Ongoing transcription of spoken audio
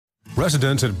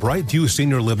Residents at Brightview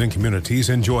Senior Living Communities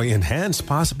enjoy enhanced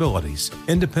possibilities,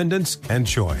 independence, and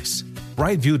choice.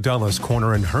 Brightview Dulles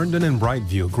Corner in Herndon and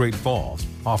Brightview, Great Falls,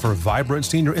 offer vibrant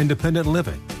senior independent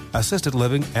living, assisted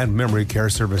living, and memory care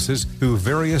services through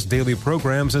various daily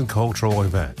programs and cultural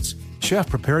events.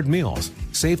 Chef-prepared meals,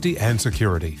 safety and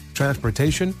security,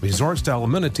 transportation, resort-style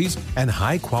amenities, and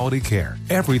high-quality care.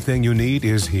 Everything you need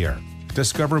is here.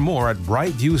 Discover more at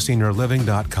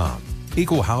brightviewseniorliving.com.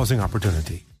 Equal housing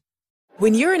opportunity.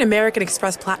 When you're an American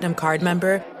Express Platinum Card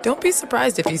member, don't be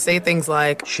surprised if you say things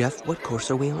like, "Chef, what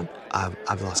course are we on?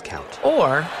 I've lost count."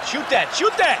 Or, "Shoot that,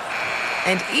 shoot that!"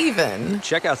 And even,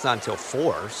 "Checkout's not until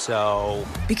 4, so..."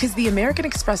 Because the American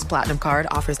Express Platinum Card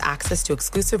offers access to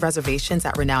exclusive reservations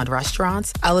at renowned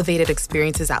restaurants, elevated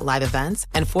experiences at live events,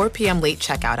 and 4 p.m. late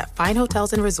checkout at fine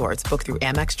hotels and resorts booked through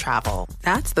Amex Travel.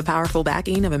 That's the powerful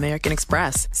backing of American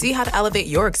Express. See how to elevate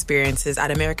your experiences at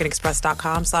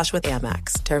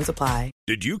americanexpress.com/withAmex. Terms apply.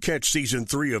 Did you catch Season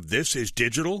 3 of This Is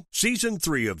Digital? Season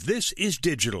 3 of This Is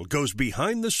Digital goes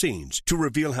behind the scenes to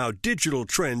reveal how digital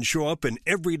trends show up in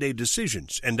everyday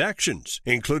decisions and actions,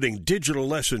 including digital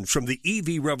lessons from the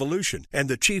EV revolution and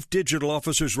the Chief Digital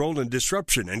Officer's role in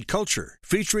disruption and culture,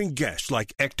 featuring guests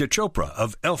like Ekta Chopra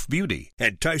of Elf Beauty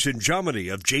and Tyson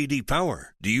Jominy of JD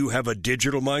Power. Do you have a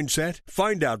digital mindset?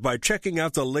 Find out by checking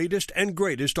out the latest and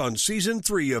greatest on Season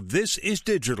 3 of This Is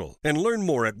Digital and learn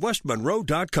more at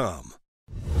westmonroe.com.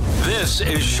 This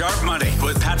is Sharp Money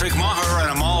with Patrick Maher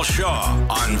and Amal Shaw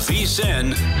on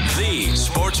VSiN, the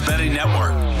Sports Betting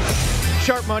Network.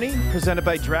 Sharp Money, presented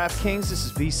by DraftKings. This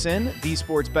is VSiN, the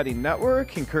Sports Betting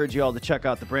Network. Encourage you all to check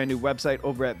out the brand new website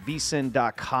over at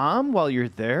vsin.com. While you're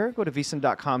there, go to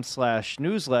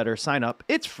vsin.com/newsletter. Sign up.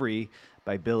 It's free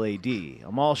by Bill A.D.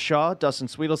 Amal Shaw, Dustin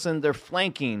Sweetelson. They're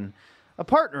flanking a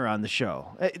partner on the show.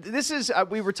 This is,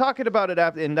 we were talking about it,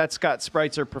 and that's Scott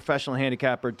Spreitzer, professional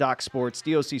handicapper, Doc Sports,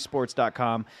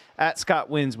 docsports.com, at Scott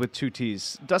Wins with 2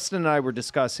 T's. Dustin and I were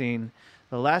discussing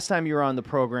the last time you were on the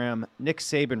program, Nick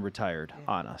Saban retired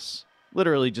on us.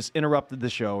 Literally just interrupted the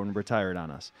show and retired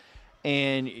on us.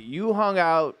 And you hung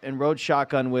out and rode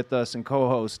shotgun with us and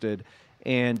co-hosted.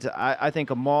 And I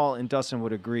think Amal and Dustin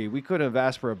would agree. We couldn't have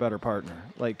asked for a better partner.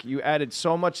 Like, you added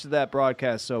so much to that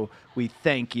broadcast, so we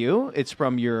thank you. It's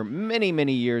from your many,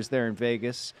 many years there in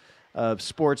Vegas of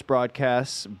sports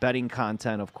broadcasts, betting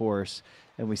content, of course.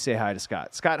 And we say hi to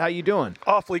Scott. Scott, how you doing?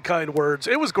 Awfully kind words.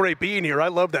 It was great being here. I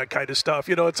love that kind of stuff.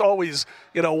 You know, it's always,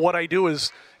 you know, what I do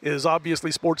is obviously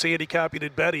sports handicapping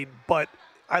and betting, but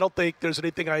I don't think there's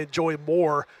anything I enjoy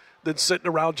more than sitting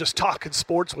around just talking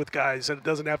sports with guys, and it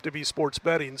doesn't have to be sports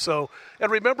betting. So,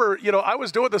 and remember, you know, I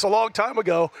was doing this a long time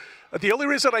ago. The only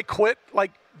reason I quit, like,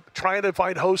 trying to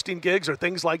find hosting gigs or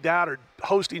things like that or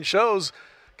hosting shows,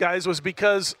 guys, was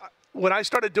because when I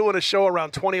started doing a show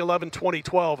around 2011,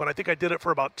 2012, and I think I did it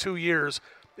for about 2 years,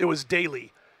 it was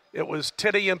daily. It was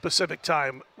 10 a.m. Pacific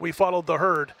time. We followed the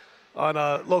herd on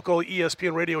a local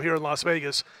ESPN radio here in Las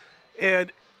Vegas.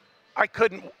 And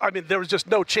there was just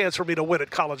no chance for me to win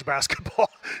at college basketball.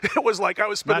 It was like I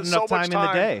was spending so much time in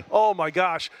the day. Oh, my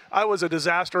gosh. I was a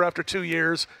disaster after 2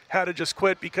 years, had to just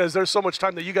quit because there's so much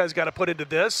time that you guys got to put into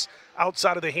this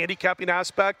outside of the handicapping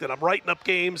aspect. And I'm writing up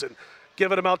games and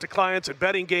giving them out to clients and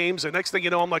betting games. And next thing you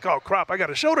know, I'm like, oh, crap, I got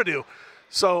a show to do.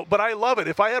 So, but I love it.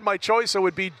 If I had my choice, it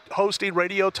would be hosting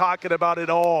radio, talking about it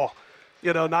all.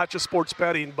 You know, not just sports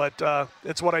betting, but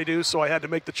it's what I do, so I had to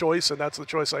make the choice, and that's the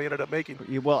choice I ended up making.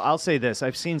 Well, I'll say this.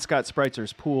 I've seen Scott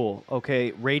Spreitzer's pool.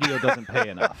 Okay, radio doesn't pay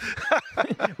enough.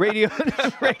 radio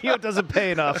doesn't pay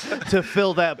enough to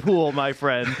fill that pool, my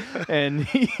friend. And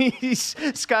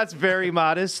Scott's very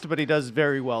modest, but he does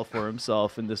very well for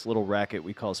himself in this little racket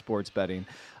we call sports betting.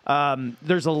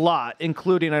 There's a lot,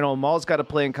 including, I know Amal's got to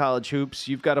play in college hoops.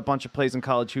 You've got a bunch of plays in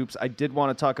college hoops. I did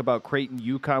want to talk about Creighton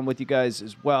UConn with you guys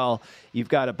as well. You've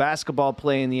got a basketball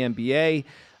play in the NBA.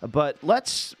 But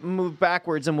let's move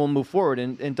backwards and we'll move forward.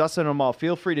 And Dustin and Amal,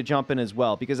 feel free to jump in as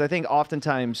well, because I think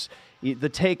oftentimes the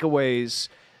takeaways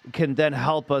can then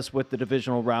help us with the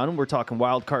divisional round. And we're talking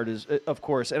wild card, of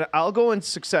course. And I'll go in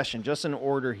succession, just in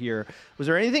order here. Was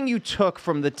there anything you took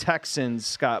from the Texans,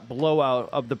 Scott, blowout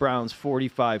of the Browns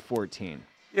 45-14?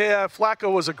 Yeah,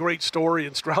 Flacco was a great story,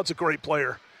 and Stroud's a great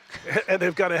player. And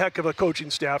they've got a heck of a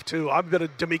coaching staff, too. I've been a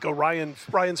D'Amico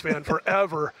Ryans fan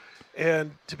forever.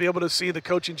 And to be able to see the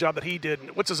coaching job that he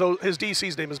did. What's his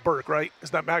DC's name is Burke, right?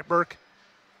 Is that Matt Burke?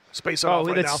 Spacing off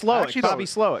right now. Slowick, Bobby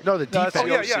Slowick. No, the defense.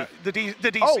 The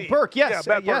DC. Oh, Burke, yes.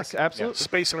 Yeah, Matt yes, Burke. absolutely. Yeah,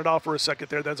 spacing it off for a second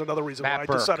there. That's another reason Matt why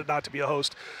Burke. I decided not to be a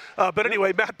host. But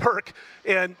anyway, Matt Burke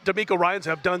and D'Amico Ryans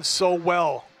have done so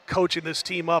well coaching this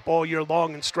team up all year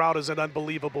long, and Stroud is an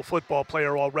unbelievable football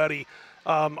player already.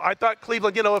 I thought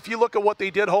Cleveland, if you look at what they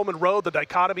did home and road, the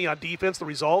dichotomy on defense, the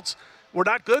results were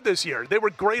not good this year. They were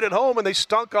great at home and they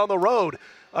stunk on the road.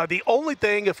 The only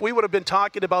thing, if we would have been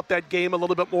talking about that game a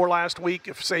little bit more last week,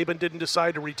 if Saban didn't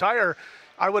decide to retire,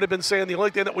 I would have been saying the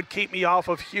only thing that would keep me off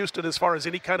of Houston as far as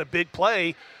any kind of big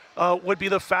play would be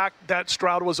the fact that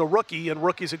Stroud was a rookie, and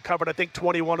rookies had covered, I think,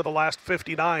 21 of the last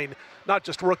 59. Not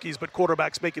just rookies, but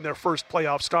quarterbacks making their first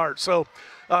playoff start. So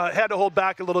had to hold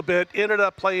back a little bit. Ended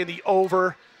up playing the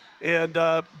over. And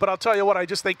but I'll tell you what, I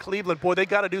just think Cleveland, boy, they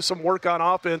got to do some work on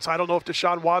offense. I don't know if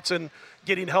Deshaun Watson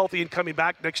getting healthy and coming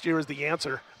back next year is the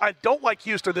answer. I don't like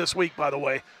Houston this week, by the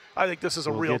way. I think this is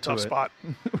a real tough spot.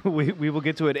 we will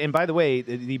get to it. And by the way,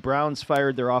 the Browns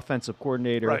fired their offensive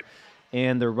coordinator. Right.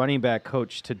 And their running back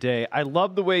coach today. I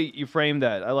love the way you framed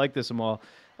that. I like this, Amal.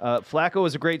 Flacco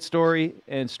is a great story,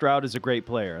 and Stroud is a great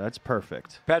player. That's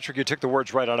perfect. Patrick, you took the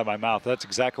words right out of my mouth. That's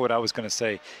exactly what I was going to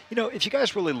say. If you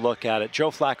guys really look at it,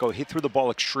 Joe Flacco, he threw the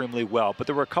ball extremely well, but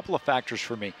there were a couple of factors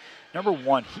for me. Number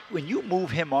one, when you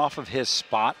move him off of his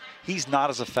spot, he's not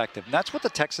as effective. And that's what the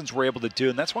Texans were able to do,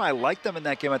 and that's why I liked them in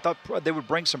that game. I thought they would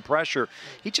bring some pressure.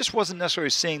 He just wasn't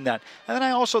necessarily seeing that. And then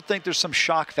I also think there's some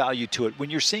shock value to it. When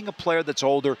you're seeing a player that's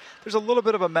older, there's a little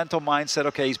bit of a mental mindset.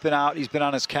 Okay, he's been out, he's been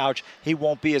on his couch, he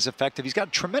won't be as effective. He's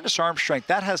got tremendous arm strength.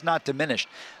 That has not diminished.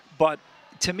 But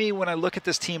to me, when I look at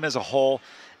this team as a whole,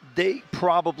 they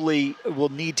probably will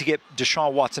need to get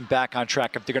Deshaun Watson back on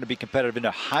track if they're going to be competitive in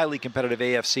a highly competitive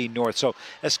AFC North. So,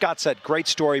 as Scott said, great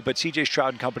story, but C.J.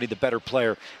 Stroud and company, the better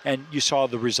player, and you saw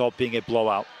the result being a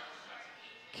blowout.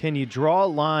 Can you draw a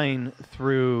line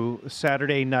through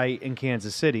Saturday night in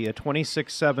Kansas City, a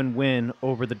 26-7 win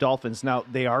over the Dolphins? Now,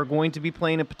 they are going to be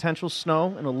playing in potential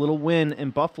snow and a little win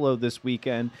in Buffalo this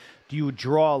weekend. Do you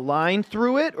draw a line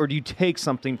through it, or do you take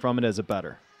something from it as a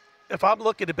better? If I'm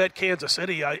looking to bet Kansas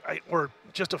City, we're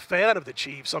just a fan of the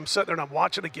Chiefs. I'm sitting there and I'm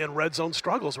watching again red zone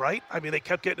struggles, right? I mean, they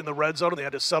kept getting in the red zone and they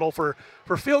had to settle for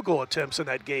field goal attempts in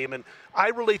that game. And I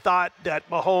really thought that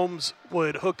Mahomes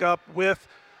would hook up with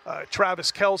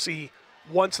Travis Kelce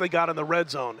once they got in the red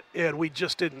zone, and we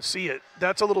just didn't see it.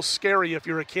 That's a little scary if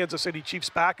you're a Kansas City Chiefs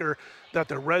backer, that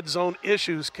the red zone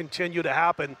issues continue to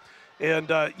happen. And,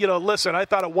 listen, I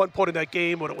thought at one point in that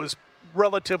game when it was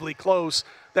relatively close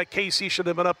that KC should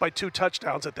have been up by 2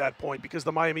 touchdowns at that point because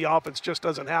the Miami offense just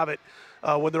doesn't have it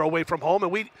when they're away from home.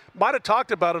 And we might have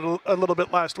talked about it a little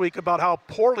bit last week about how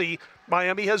poorly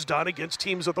Miami has done against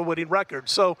teams with a winning record.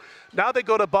 So now they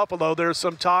go to Buffalo. There's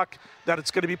some talk that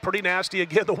it's going to be pretty nasty.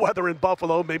 Again, the weather in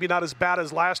Buffalo, maybe not as bad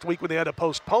as last week when they had to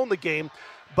postpone the game.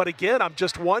 But again, I'm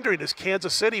just wondering, is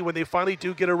Kansas City, when they finally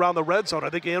do get around the red zone, are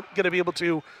they going to be able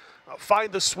to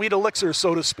find the sweet elixir,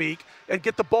 so to speak, and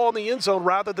get the ball in the end zone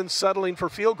rather than settling for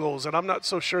field goals? And I'm not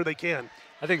so sure they can.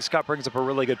 I think Scott brings up a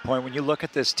really good point. When you look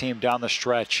at this team down the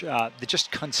stretch, the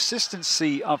just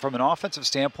consistency from an offensive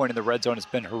standpoint in the red zone has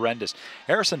been horrendous.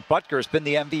 Harrison Butker has been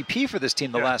the MVP for this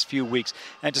team the last few weeks.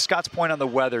 And to Scott's point on the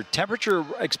weather, temperature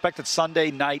expected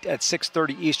Sunday night at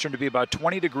 6:30 Eastern to be about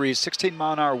 20 degrees,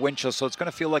 16-mile-an-hour wind chill, so it's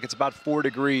going to feel like it's about 4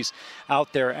 degrees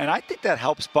out there. And I think that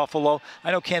helps Buffalo.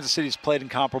 I know Kansas City's played in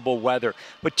comparable weather.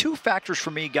 But 2 factors for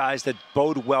me, guys, that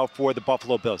bode well for the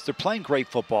Buffalo Bills. They're playing great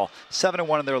football,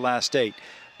 7-1 in their last 8.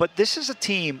 But this is a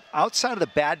team, outside of the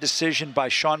bad decision by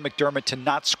Sean McDermott to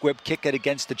not squib kick it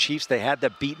against the Chiefs, they had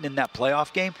that beaten in that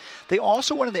playoff game. They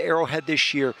also went in the Arrowhead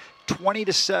this year,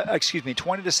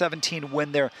 20-17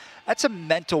 win there. That's a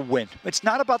mental win. It's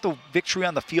not about the victory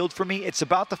on the field for me. It's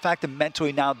about the fact that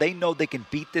mentally now they know they can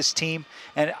beat this team.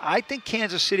 And I think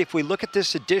Kansas City, if we look at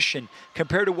this edition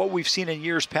compared to what we've seen in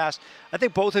years past, I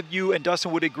think both of you and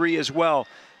Dustin would agree as well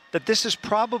that this is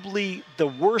probably the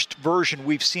worst version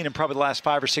we've seen in probably the last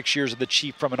 5 or 6 years of the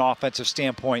Chiefs from an offensive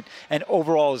standpoint and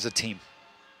overall as a team.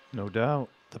 No doubt.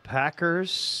 The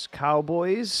Packers,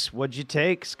 Cowboys, what'd you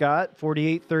take, Scott?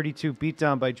 48-32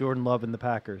 beatdown by Jordan Love and the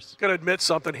Packers. Going to admit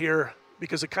something here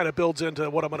because it kind of builds into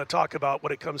what I'm going to talk about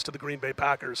when it comes to the Green Bay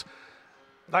Packers.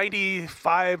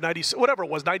 95, 96, whatever it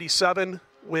was, 97,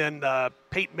 when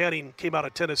Peyton Manning came out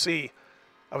of Tennessee.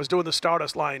 I was doing the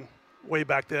Stardust line way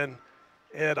back then.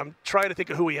 And I'm trying to think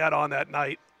of who he had on that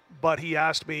night, but he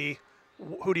asked me,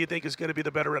 who do you think is going to be the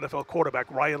better NFL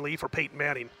quarterback, Ryan Leaf or Peyton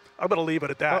Manning? I'm going to leave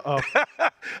it at that.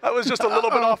 I was just a little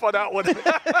bit off on that one.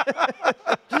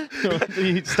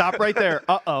 Stop right there.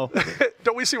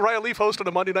 Don't we see Ryan Leaf hosting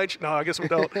a Monday night? No, I guess we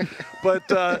don't. But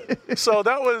so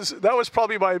that was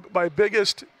probably my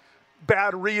biggest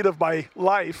bad read of my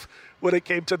life when it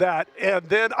came to that. And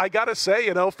then I got to say,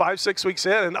 5-6 weeks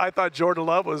in, I thought Jordan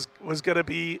Love was going to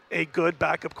be a good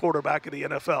backup quarterback in the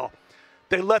NFL.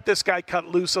 They let this guy cut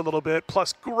loose a little bit,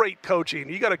 plus great coaching.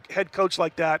 You got a head coach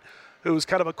like that who's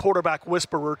kind of a quarterback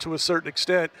whisperer to a certain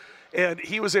extent. And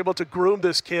he was able to groom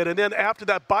this kid. And then after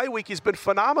that bye week, he's been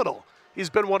phenomenal. He's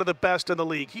been one of the best in the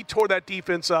league. He tore that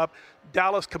defense up.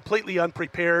 Dallas completely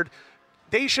unprepared.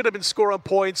 They should have been scoring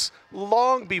points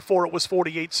long before it was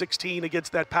 48-16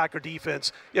 against that Packer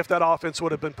defense if that offense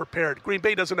would have been prepared. Green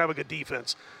Bay doesn't have a good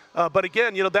defense. But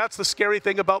again, that's the scary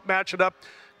thing about matching up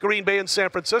Green Bay and San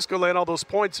Francisco, laying all those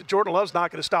points. Jordan Love's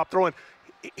not going to stop throwing.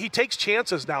 He takes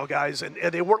chances now, guys, and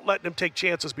they weren't letting him take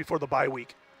chances before the bye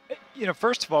week.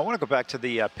 First of all, I want to go back to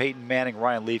the Peyton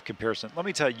Manning-Ryan Leaf comparison. Let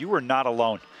me tell you, you were not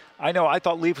alone. I know I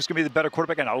thought Leaf was going to be the better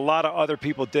quarterback, and a lot of other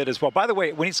people did as well. By the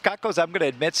way, when Scott goes, I'm going to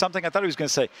admit something. I thought he was going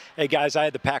to say, hey, guys, I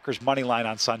had the Packers' money line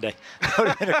on Sunday. That would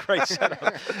have been a great setup.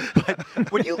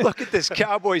 But when you look at this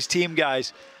Cowboys team,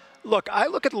 guys, look, I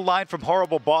look at the line from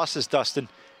Horrible Bosses, Dustin.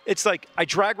 It's like I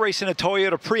drag race in a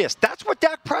Toyota Prius. That's what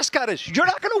Dak Prescott is. You're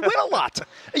not going to win a lot.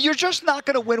 You're just not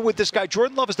going to win with this guy.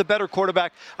 Jordan Love is the better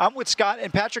quarterback. I'm with Scott.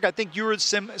 And Patrick, I think you were in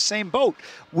the same boat.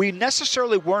 We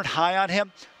necessarily weren't high on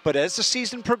him. But as the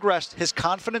season progressed, his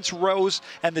confidence rose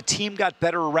and the team got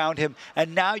better around him.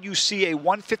 And now you see a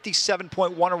 157.1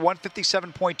 or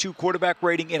 157.2 quarterback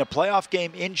rating in a playoff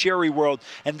game in Jerry World.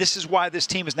 And this is why this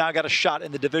team has now got a shot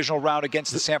in the divisional round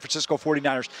against the San Francisco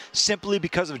 49ers, simply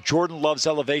because of Jordan Love's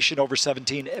elevation over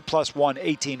 17 plus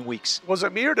 18 weeks. Was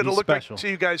it me, or did it look like to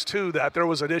you guys, too, that there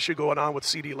was an issue going on with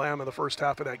CeeDee Lamb in the first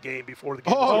half of that game before the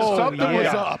game something was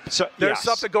up. So, there's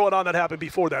something going on that happened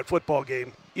before that football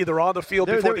game, either on the field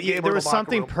before the game or there was the locker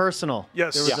something room. Personal.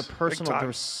 Yes. There was a personal. There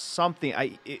was something.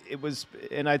 It was,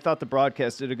 and I thought the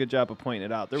broadcast did a good job of pointing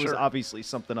it out. There was obviously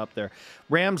something up there.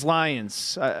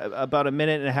 Rams-Lions, about a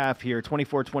minute and a half here,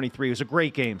 24-23. It was a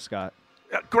great game, Scott.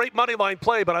 Great money line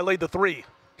play, but I laid the 3.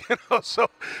 So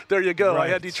there you go. Right.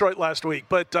 I had Detroit last week.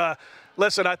 But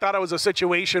listen, I thought it was a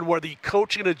situation where the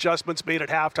coaching adjustments made at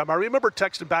halftime. I remember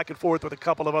texting back and forth with a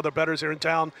couple of other bettors here in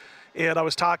town, and I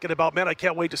was talking about, man, I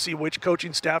can't wait to see which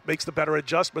coaching staff makes the better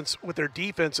adjustments with their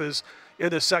defenses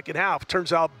in the second half.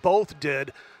 Turns out both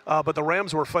did, but the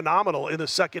Rams were phenomenal in the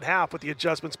second half with the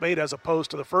adjustments made as opposed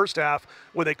to the first half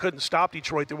when they couldn't stop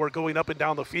Detroit. They were going up and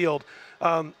down the field.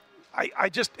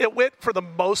 It went for the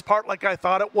most part like I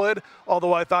thought it would,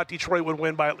 although I thought Detroit would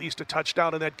win by at least a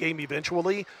touchdown in that game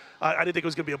eventually. I didn't think it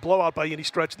was going to be a blowout by any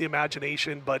stretch of the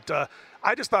imagination, but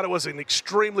I just thought it was an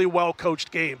extremely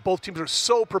well-coached game. Both teams are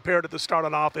so prepared at the start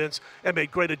on offense and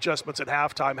made great adjustments at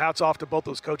halftime. Hats off to both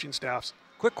those coaching staffs.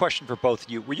 Quick question for both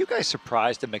of you. Were you guys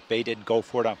surprised that McVay didn't go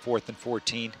for it on 4th and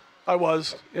 14? I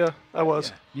was. Yeah, I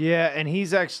was. Yeah, and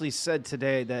he's actually said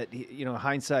today that,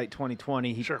 hindsight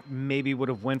 2020, he maybe would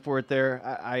have went for it there.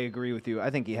 I agree with you.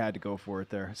 I think he had to go for it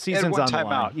there. Season's on the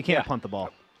line. You can't punt the ball.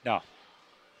 No.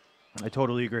 I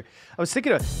totally agree. I was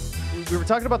thinking we were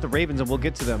talking about the Ravens, and we'll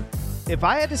get to them. If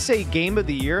I had to say game of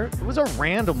the year, it was a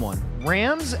random one.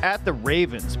 Rams at the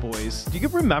Ravens, boys. Do you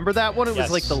remember that one? It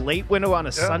was like the late window on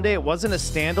a Sunday. It wasn't a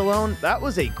standalone. That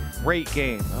was a great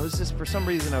game. For some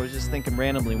reason, I was just thinking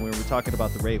randomly when we were talking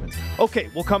about the Ravens. Okay,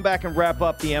 we'll come back and wrap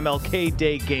up the MLK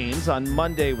Day games on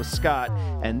Monday with Scott,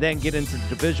 and then get into the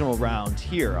divisional round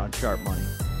here on Sharp Money.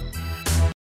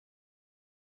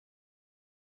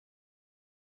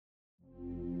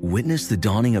 Witness the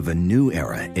dawning of a new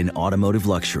era in automotive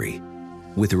luxury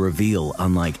with a reveal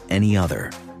unlike any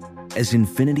other as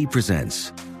Infiniti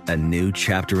presents a new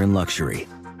chapter in luxury,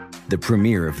 the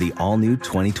premiere of the all-new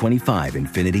 2025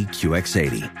 Infiniti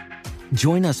QX80.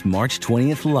 Join us March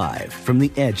 20th live from the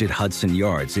Edge at Hudson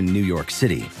Yards in New York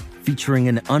City, featuring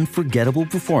an unforgettable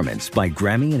performance by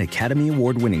Grammy and Academy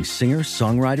Award-winning singer,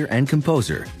 songwriter, and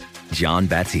composer Jon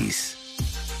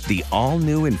Batiste. The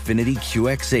all-new Infiniti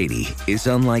QX80 is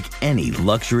unlike any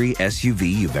luxury SUV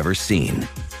you've ever seen.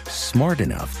 Smart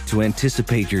enough to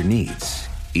anticipate your needs,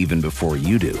 even before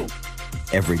you do.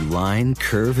 Every line,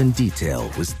 curve, and detail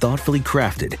was thoughtfully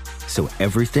crafted, so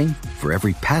everything for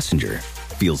every passenger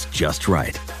feels just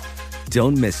right.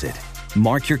 Don't miss it.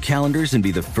 Mark your calendars and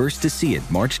be the first to see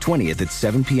it March 20th at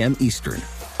 7 p.m. Eastern,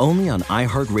 only on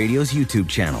iHeartRadio's YouTube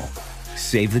channel.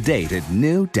 Save the date at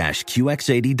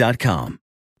new-QX80.com.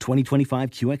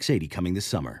 2025 QX80 coming this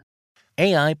summer.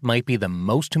 AI might be the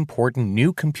most important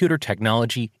new computer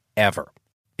technology ever.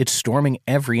 It's storming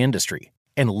every industry,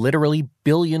 and literally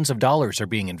billions of dollars are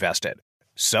being invested.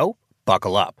 So,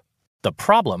 buckle up. The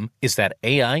problem is that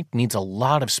AI needs a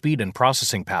lot of speed and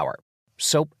processing power.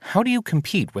 So, how do you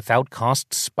compete without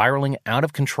costs spiraling out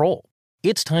of control?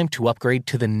 It's time to upgrade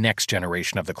to the next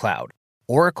generation of the cloud,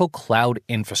 Oracle Cloud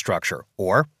Infrastructure,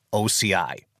 or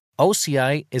OCI.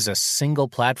 OCI is a single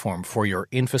platform for your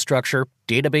infrastructure,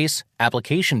 database,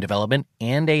 application development,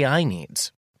 and AI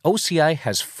needs. OCI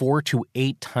has 4 to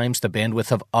 8 times the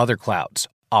bandwidth of other clouds,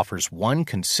 offers one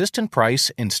consistent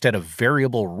price instead of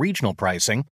variable regional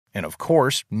pricing, and of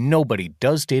course, nobody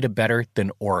does data better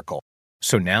than Oracle.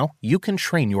 So now you can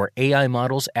train your AI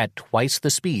models at twice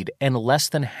the speed and less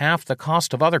than half the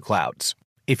cost of other clouds.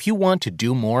 If you want to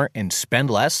do more and spend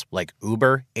less, like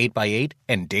Uber, 8x8,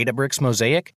 and Databricks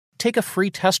Mosaic, take a free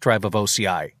test drive of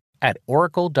OCI at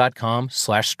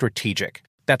oracle.com/strategic.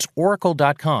 That's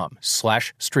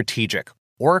oracle.com/strategic.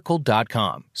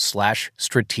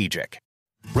 oracle.com/strategic.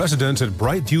 Residents at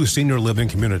Brightview Senior Living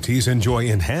Communities enjoy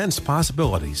enhanced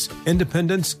possibilities,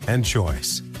 independence, and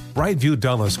choice. Brightview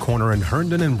Dulles Corner in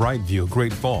Herndon and Brightview,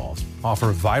 Great Falls,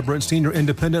 offer vibrant senior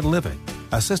independent living,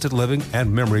 assisted living,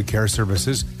 and memory care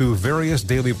services through various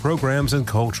daily programs and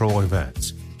cultural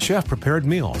events. Chef-prepared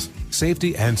meals,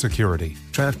 safety and security,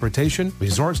 transportation,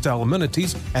 resort-style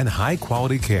amenities, and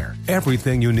high-quality care.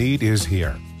 Everything you need is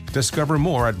here. Discover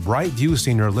more at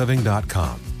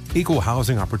brightviewseniorliving.com. Equal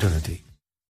housing opportunity.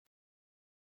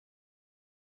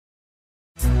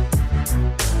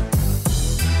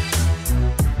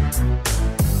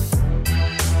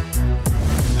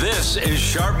 This is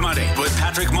Sharp Money with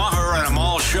Patrick Maher and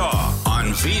Amal Shaw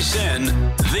on VSiN,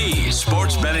 the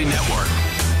Sports Betting Network.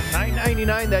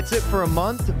 $9.99, that's it for a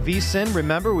month. VSiN,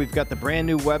 remember, we've got the brand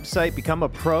new website, Become a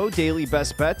Pro, daily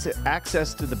best bets,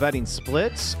 access to the betting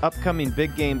splits, upcoming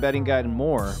big game betting guide, and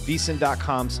more.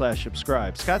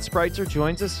 VSiN.com/subscribe. Scott Spreitzer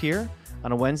joins us here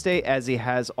on a Wednesday, as he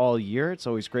has all year. It's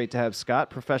always great to have Scott,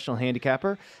 professional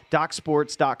handicapper.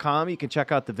 DocSports.com. You can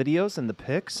check out the videos and the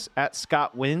picks at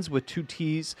Scott Wins with 2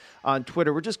 T's on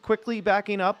Twitter. We're just quickly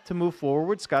backing up to move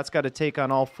forward. Scott's got a take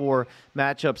on all 4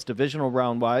 matchups divisional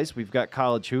round-wise. We've got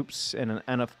college hoops and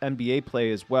an NBA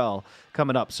play as well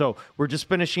coming up. So we're just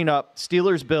finishing up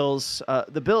Steelers-Bills.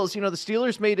 The Bills, the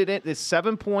Steelers made it in. It's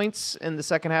 7 points in the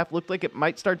second half. Looked like it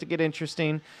might start to get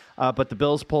interesting, but the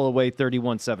Bills pull away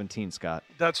 31-17, Scott.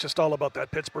 That's just all about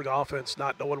that Pittsburgh offense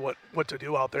not knowing what to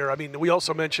do out there. I mean, we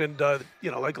also mentioned,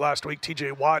 like last week,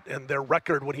 T.J. Watt and their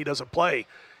record when he doesn't play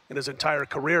in his entire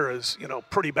career is,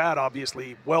 pretty bad,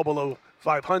 obviously, well below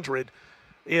 500.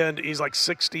 And he's like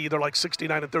 60. They're like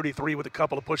 69-33 with a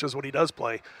couple of pushes when he does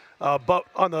play. But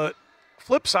on the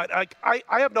flip side, I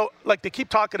have no, they keep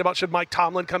talking about should Mike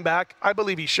Tomlin come back. I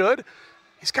believe he should.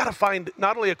 He's got to find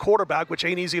not only a quarterback, which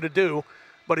ain't easy to do,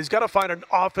 but he's got to find an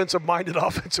offensive-minded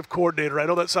offensive coordinator. I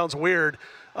know that sounds weird,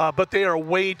 but they are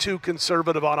way too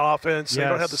conservative on offense. Yes. They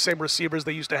don't have the same receivers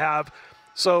they used to have.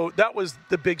 So that was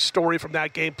the big story from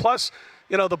that game. Plus,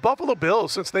 the Buffalo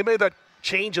Bills, since they made that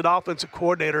change at offensive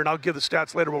coordinator, and I'll give the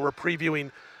stats later when we're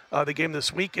previewing the game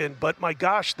this weekend, but my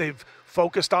gosh, they've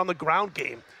focused on the ground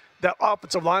game. That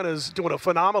offensive line is doing a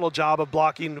phenomenal job of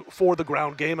blocking for the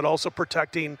ground game and also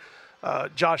protecting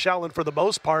Josh Allen for the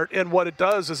most part. And what it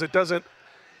does is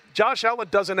Josh Allen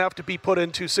doesn't have to be put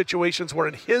into situations where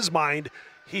in his mind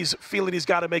he's feeling he's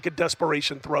got to make a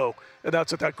desperation throw, and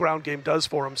that's what that ground game does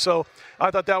for him. So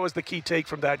I thought that was the key take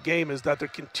from that game, is that they're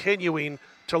continuing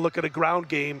to look at a ground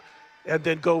game and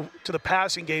then go to the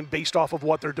passing game based off of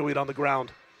what they're doing on the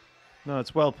ground. No,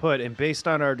 it's well put. And based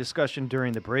on our discussion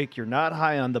during the break, you're not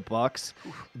high on the Bucks.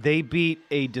 They beat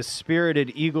a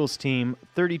dispirited Eagles team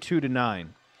 32-9.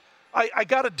 I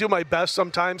got to do my best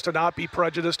sometimes to not be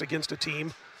prejudiced against a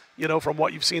team, from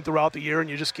what you've seen throughout the year, and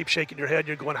you just keep shaking your head and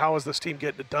you're going, how is this team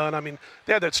getting it done? I mean,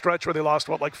 they had that stretch where they lost,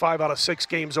 5 out of 6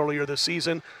 games earlier this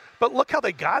season. But look how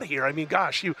they got here. I mean,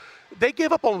 gosh, they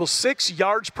gave up almost 6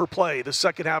 yards per play the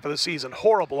second half of the season.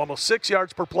 Horrible, almost 6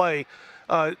 yards per play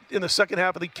in the second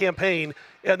half of the campaign.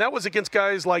 And that was against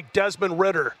guys like Desmond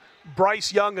Ridder,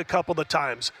 Bryce Young a couple of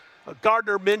times,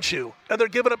 Gardner Minshew. And they're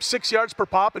giving up 6 yards per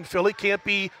pop, and Philly can't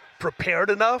be prepared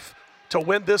enough to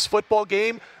win this football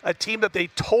game, a team that they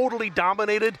totally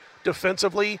dominated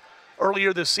defensively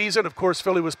earlier this season. Of course,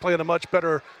 Philly was playing a much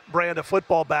better brand of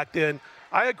football back then.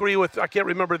 I agree with, I can't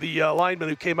remember the lineman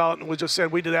who came out and was just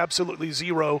saying we did absolutely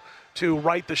zero to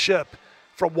right the ship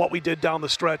from what we did down the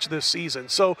stretch this season.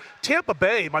 So Tampa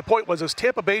Bay, my point was, is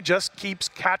Tampa Bay just keeps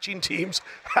catching teams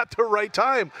at the right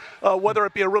time, whether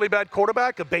it be a really bad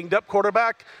quarterback, a banged-up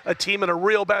quarterback, a team in a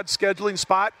real bad scheduling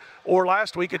spot, or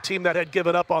last week a team that had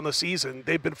given up on the season.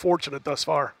 They've been fortunate thus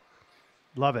far.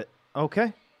 Love it.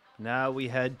 Okay, now we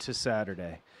head to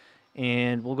Saturday,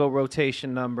 and we'll go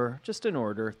rotation number, just in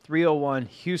order. 301,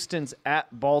 Houston's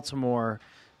at Baltimore.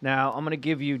 Now, I'm going to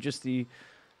give you just the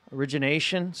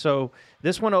origination. So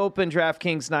this one opened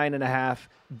DraftKings 9.5,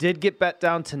 did get bet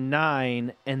down to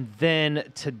 9, and then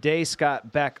today,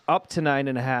 Scott, back up to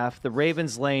 9.5. The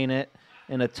Ravens laying it,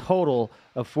 and a total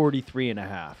of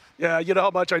 43.5. Yeah, you know how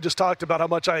much I just talked about how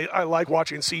much I like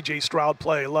watching C.J. Stroud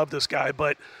play. I love this guy,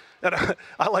 but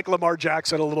I like Lamar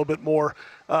Jackson a little bit more.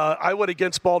 I went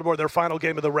against Baltimore their final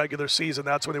game of the regular season.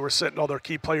 That's when they were sitting all their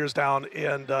key players down,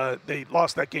 and they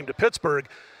lost that game to Pittsburgh.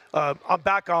 I'm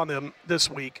back on them this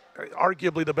week.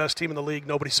 Arguably the best team in the league.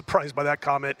 Nobody's surprised by that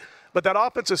comment. But that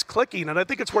offense is clicking, and I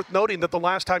think it's worth noting that the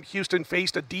last time Houston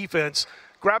faced a defense,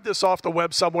 grabbed this off the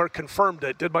web somewhere, confirmed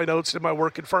it, did my notes, did my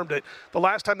work, confirmed it. The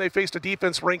last time they faced a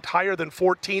defense ranked higher than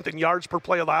 14th in yards per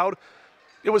play allowed,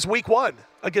 it was week 1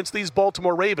 against these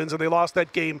Baltimore Ravens, and they lost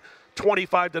that game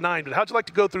 25-9. But how'd you like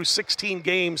to go through 16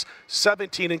 games,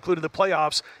 17 including the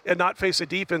playoffs, and not face a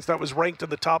defense that was ranked in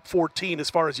the top 14 as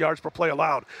far as yards per play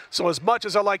allowed? So as much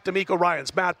as I like DeMeco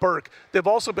Ryans, Matt Burke, they've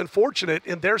also been fortunate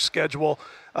in their schedule.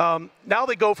 Now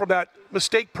they go from that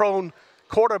mistake-prone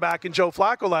quarterback in Joe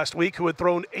Flacco last week, who had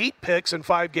thrown 8 picks in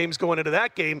 5 games going into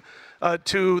that game,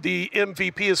 to the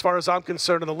MVP, as far as I'm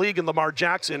concerned, in the league, and Lamar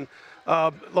Jackson.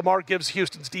 Lamar gives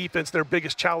Houston's defense their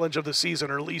biggest challenge of the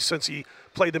season, or at least since he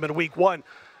played them in week 1.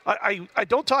 I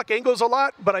don't talk angles a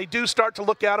lot, but I do start to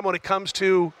look at them when it comes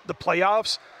to the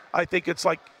playoffs. I think it's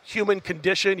like human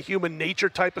condition, human nature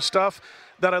type of stuff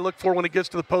that I look for when it gets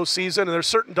to the postseason. And there's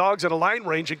certain dogs at a line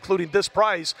range, including this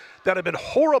price, that have been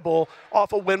horrible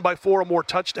off a win by 4 or more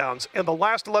touchdowns. And the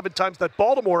last 11 times that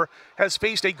Baltimore has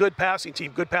faced a good passing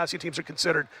team, good passing teams are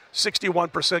considered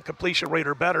 61% completion rate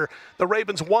or better. The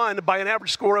Ravens won by an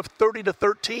average score of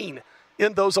 30-13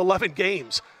 in those 11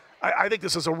 games. I think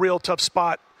this is a real tough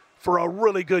spot for a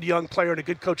really good young player and a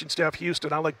good coaching staff,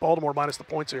 Houston. I like Baltimore minus the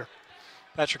points here.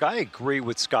 Patrick, I agree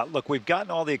with Scott. Look, we've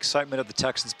gotten all the excitement of the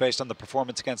Texans based on the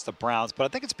performance against the Browns, but I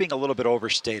think it's being a little bit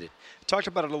overstated. I talked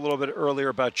about it a little bit earlier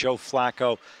about Joe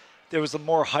Flacco. There was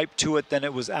more hype to it than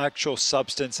it was actual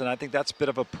substance, and I think that's a bit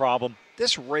of a problem.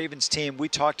 This Ravens team, we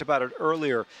talked about it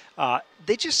earlier,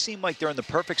 they just seem like they're in the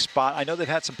perfect spot. I know they've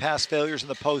had some past failures in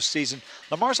the postseason.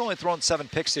 Lamar's only thrown 7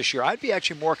 picks this year. I'd be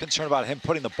actually more concerned about him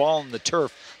putting the ball on the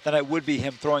turf than I would be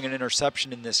him throwing an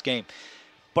interception in this game.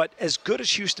 But as good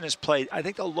as Houston has played, I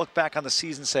think they'll look back on the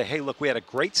season and say, hey, look, we had a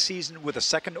great season with a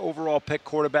second overall pick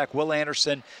quarterback, Will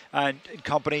Anderson and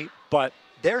company, but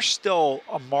there's still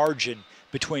a margin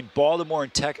between Baltimore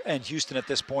and Houston at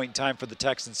this point in time for the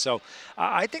Texans. So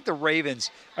I think the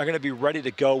Ravens are going to be ready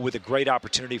to go with a great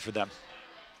opportunity for them.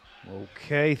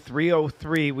 Okay,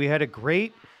 303. We had a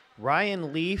great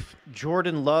Ryan Leaf,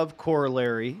 Jordan Love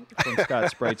corollary from Scott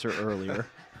Spreitzer earlier,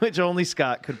 which only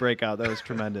Scott could break out. That was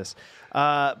tremendous.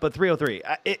 But 303.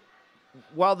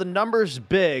 While the number's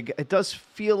big, it does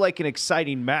feel like an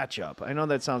exciting matchup. I know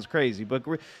that sounds crazy, but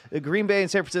Green Bay and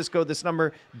San Francisco, this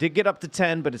number did get up to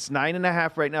 10, but it's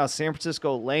 9.5 right now. San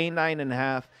Francisco laying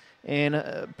 9.5, and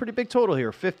a pretty big total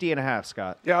here, 50.5,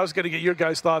 Scott. Yeah, I was going to get your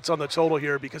guys' thoughts on the total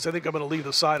here because I think I'm going to leave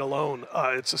the side alone.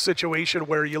 It's a situation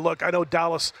where you look, I know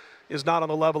Dallas is not on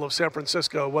the level of San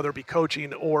Francisco, whether it be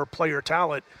coaching or player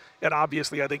talent, and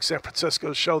obviously I think San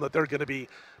Francisco's shown that they're going to be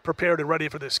prepared and ready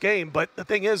for this game. But the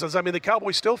thing is the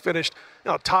Cowboys still finished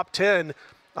top 10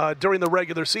 during the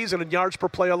regular season in yards per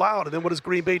play allowed. And then what does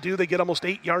Green Bay do? They get almost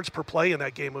 8 yards per play in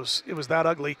that game. It was that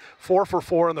ugly. 4 for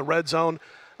 4 in the red zone.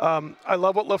 I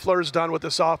love what LaFleur's done with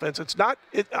this offense.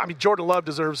 Jordan Love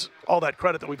deserves all that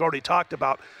credit that we've already talked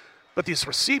about. But this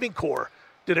receiving core,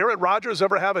 did Aaron Rodgers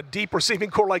ever have a deep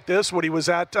receiving core like this when he was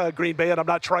at Green Bay? And I'm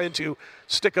not trying to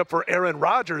stick up for Aaron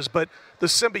Rodgers, but the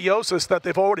symbiosis that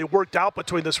they've already worked out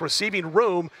between this receiving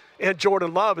room and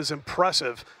Jordan Love is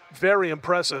impressive, very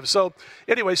impressive. So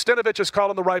anyway, Stenavich is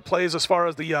calling the right plays as far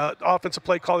as the offensive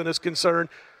play calling is concerned.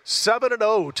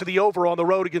 7-0 to the over on the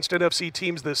road against NFC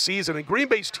teams this season. And Green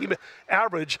Bay's team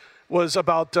average was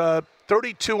about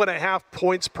 32.5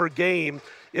 points per game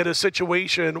in a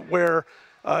situation where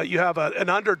you have an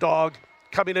underdog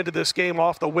coming into this game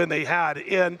off the win they had.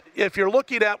 And if you're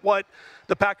looking at what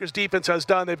the Packers defense has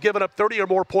done, they've given up 30 or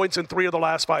more points in 3 of the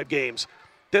last 5 games.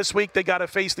 This week they got to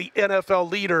face the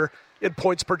NFL leader in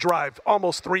points per drive,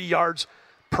 almost 3 yards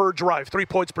per drive, 3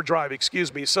 points per drive,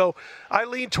 excuse me. So I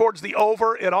lean towards the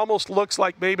over. It almost looks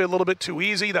like maybe a little bit too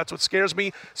easy. That's what scares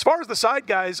me. As far as the side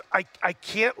guys, I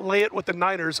can't lay it with the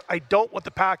Niners. I don't with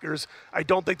the Packers. I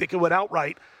don't think they can win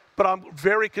outright. But I'm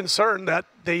very concerned that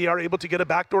they are able to get a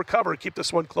backdoor cover and keep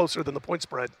this one closer than the point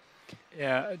spread.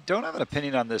 Yeah, don't have an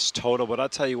opinion on this total, but I'll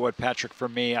tell you what, Patrick, for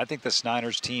me, I think this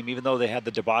Niners team, even though they had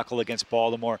the debacle against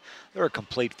Baltimore, they're a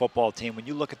complete football team. When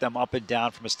you look at them up and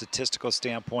down from a statistical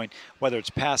standpoint, whether it's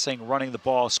passing, running the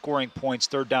ball, scoring points,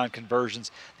 third down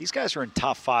conversions, these guys are in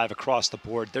top 5 across the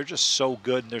board. They're just so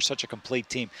good, and they're such a complete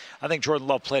team. I think Jordan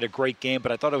Love played a great game,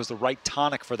 but I thought it was the right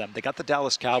tonic for them. They got the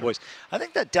Dallas Cowboys. Sure. I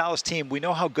think that Dallas team, we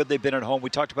know how good they've been at home. We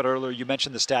talked about it earlier. You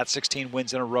mentioned the stats, 16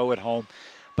 wins in a row at home.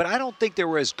 But I don't think they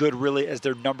were as good, really, as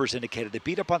their numbers indicated. They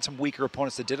beat up on some weaker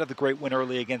opponents. They did have the great win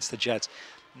early against the Jets.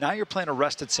 Now you're playing a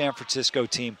rested San Francisco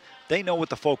team. They know what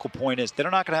the focal point is. They're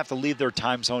not going to have to leave their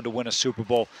time zone to win a Super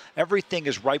Bowl. Everything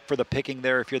is ripe for the picking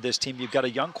there if you're this team. You've got a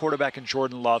young quarterback in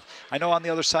Jordan Love. I know on the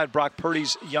other side, Brock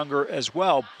Purdy's younger as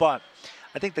well, but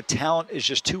I think the talent is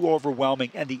just too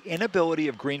overwhelming, and the inability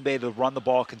of Green Bay to run the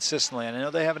ball consistently. And I know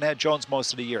they haven't had Jones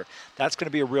most of the year. That's going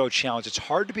to be a real challenge. It's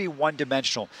hard to be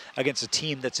one-dimensional against a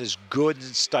team that's as good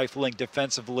and stifling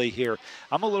defensively here.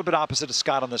 I'm a little bit opposite of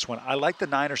Scott on this one. I like the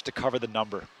Niners to cover the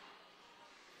number.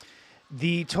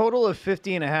 The total of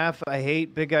 50.5, I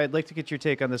hate. Big Guy, I'd like to get your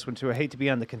take on this one, too. I hate to be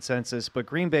on the consensus, but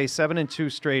Green Bay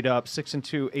 7-2 straight up,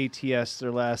 6-2 ATS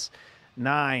their last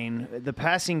 9. The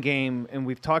passing game, and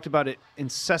we've talked about it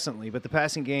incessantly, but the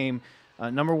passing game,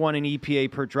 number 1 in EPA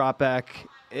per dropback.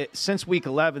 Since week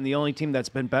 11, the only team that's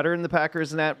been better than the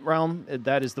Packers in that realm,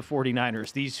 that is the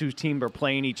 49ers. These two teams are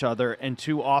playing each other, and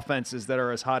two offenses that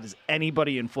are as hot as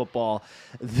anybody in football.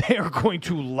 They're going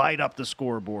to light up the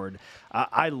scoreboard.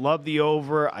 I love the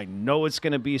over. I know it's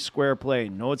going to be square play. I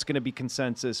know it's going to be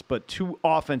consensus, but two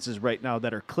offenses right now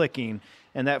that are clicking,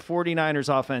 and that 49ers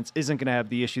offense isn't going to have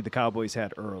the issue the Cowboys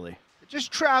had early.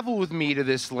 Just travel with me to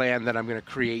this land that I'm going to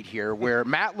create here, where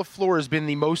Matt LaFleur has been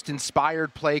the most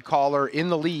inspired play caller in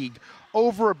the league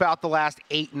over about the last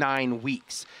 8-9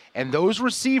 weeks. And those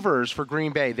receivers for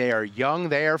Green Bay, they are young,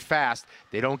 they are fast,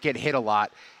 they don't get hit a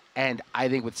lot. And I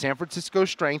think with San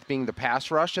Francisco's strength being the pass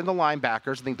rush and the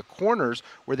linebackers, I think the corners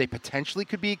where they potentially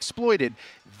could be exploited,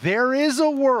 there is a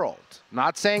world,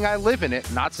 not saying I live in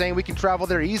it, not saying we can travel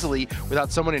there easily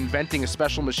without someone inventing a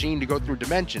special machine to go through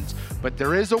dimensions, but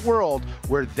there is a world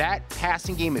where that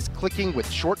passing game is clicking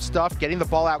with short stuff, getting the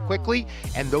ball out quickly,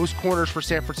 and those corners for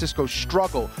San Francisco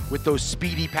struggle with those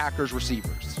speedy Packers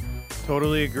receivers.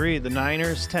 Totally agree. The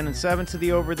Niners 10-7 to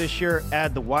the over this year.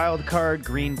 Add the wild card.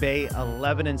 Green Bay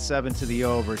 11-7 to the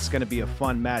over. It's going to be a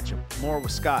fun matchup. More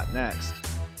with Scott next.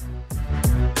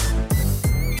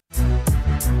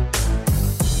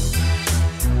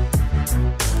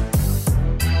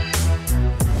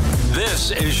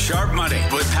 This is Sharp Money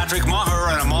with Patrick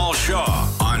Maher and Amal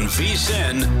Shaw on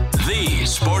VSiN, the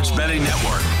Sports Betting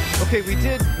Network. Okay, we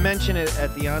did mention it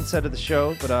at the onset of the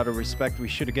show, but out of respect, we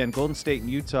should again. Golden State and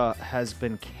Utah has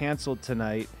been canceled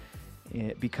tonight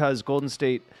because Golden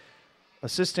State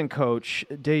assistant coach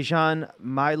Dejan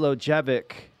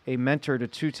Milojevic, a mentor to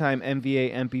two-time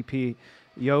NBA MVP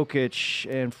Jokic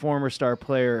and former star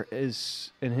player,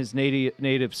 is in his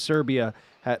native Serbia,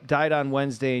 died on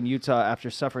Wednesday in Utah after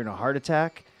suffering a heart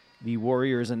attack. The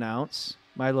Warriors announced.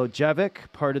 Milojevic,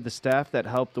 part of the staff that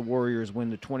helped the Warriors win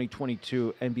the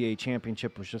 2022 NBA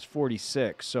championship, was just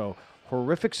 46. So,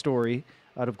 horrific story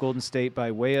out of Golden State by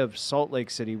way of Salt Lake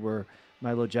City where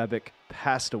Milojevic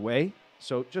passed away.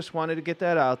 So, just wanted to get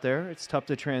that out there. It's tough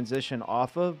to transition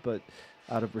off of, but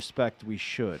out of respect, we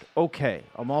should. Okay,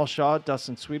 Amal Shaw,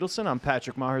 Dustin Sweetelson. I'm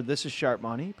Patrick Maher. This is Sharp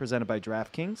Money, presented by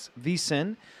DraftKings,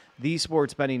 VSiN, the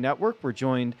Sports Betting Network. We're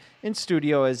joined in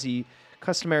studio as he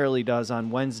customarily does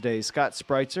on Wednesdays. Scott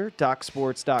Spreitzer,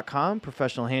 DocSports.com,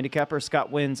 professional handicapper.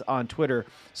 Scott wins on Twitter.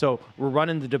 So we're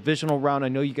running the divisional round. I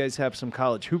know you guys have some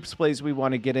college hoops plays we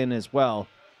want to get in as well.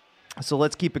 So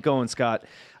let's keep it going, Scott.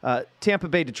 Tampa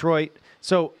Bay, Detroit.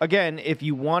 So again, if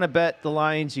you want to bet the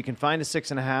Lions, you can find a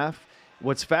 6.5.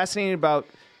 What's fascinating about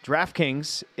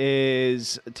DraftKings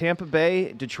is Tampa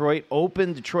Bay, Detroit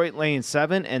open, Detroit laying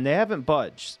 7, and they haven't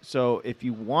budged. So if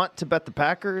you want to bet the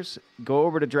Packers, go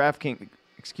over to DraftKings.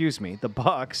 The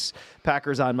Bucks.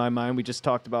 Packers on my mind. We just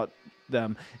talked about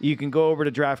them. You can go over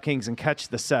to DraftKings and catch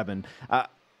the 7.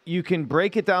 You can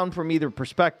break it down from either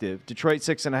perspective, Detroit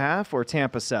 6.5 or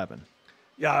Tampa 7.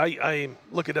 Yeah, I'm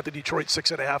looking at the Detroit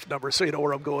 6.5 number, so you know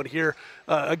where I'm going here.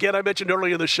 Again, I mentioned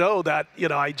earlier in the show that,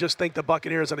 I just think the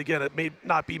Buccaneers, and again, it may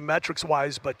not be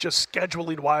metrics-wise, but just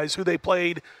scheduling-wise, who they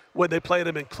played, when they played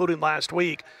them, including last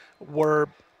week, were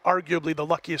arguably the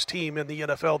luckiest team in the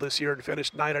NFL this year and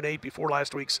finished 9-8 before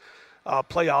last week's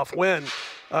playoff win.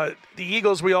 The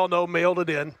Eagles, we all know, mailed it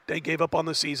in. They gave up on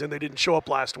the season. They didn't show up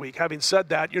last week. Having said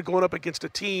that, you're going up against a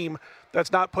team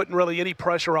that's not putting really any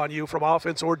pressure on you from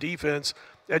offense or defense,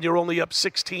 and you're only up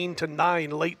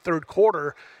 16-9 late third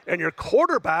quarter. And your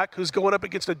quarterback, who's going up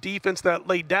against a defense that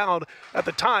laid down at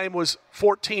the time, was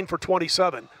 14 for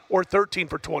 27 or 13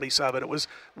 for 27. It was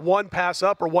one pass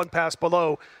up or one pass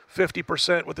below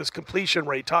 50% with his completion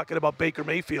rate, talking about Baker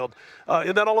Mayfield.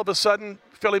 And then all of a sudden,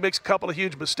 Philly makes a couple of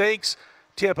huge mistakes.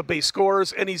 Tampa Bay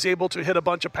scores, and he's able to hit a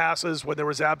bunch of passes when there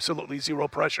was absolutely zero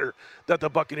pressure that the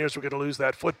Buccaneers were going to lose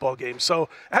that football game. So,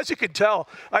 as you can tell,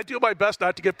 I do my best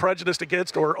not to get prejudiced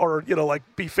against or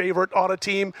be favorite on a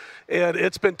team, and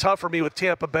it's been tough for me with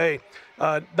Tampa Bay.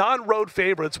 Non-road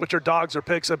favorites, which are dogs or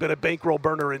picks, have been a bankroll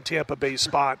burner in Tampa Bay's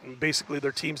spot, and basically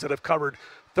they're teams that have covered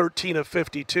 13 of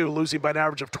 52, losing by an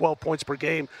average of 12 points per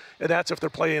game, and that's if they're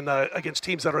playing against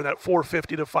teams that are in that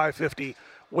 450 to 550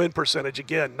 win percentage.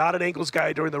 Again, not an Angles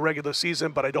guy during the regular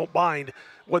season, but I don't mind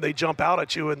when they jump out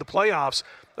at you in the playoffs.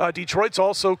 Detroit's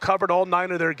also covered all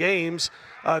 9 of their games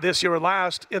this year and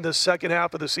last in the second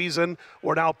half of the season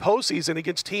or now postseason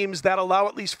against teams that allow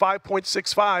at least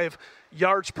 5.65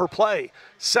 yards per play.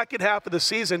 Second half of the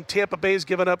season, Tampa Bay's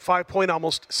given up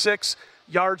almost 6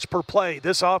 yards per play.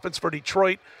 This offense for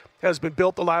Detroit has been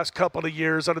built the last couple of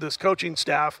years under this coaching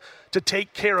staff to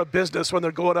take care of business when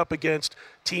they're going up against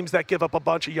teams that give up a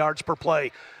bunch of yards per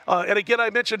play. And again, I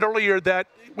mentioned earlier that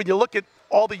when you look at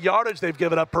all the yardage they've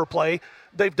given up per play,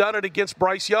 they've done it against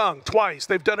Bryce Young twice.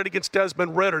 They've done it against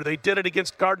Desmond Ridder. They did it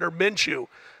against Gardner Minshew.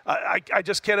 I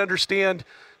just can't understand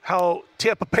how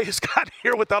Tampa Bay has gotten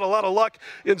here without a lot of luck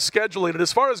in scheduling. And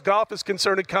as far as Goff is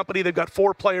concerned and company, they've got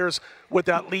 4 players with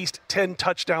at least 10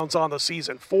 touchdowns on the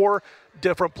season. 4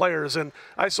 different players. And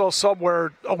I saw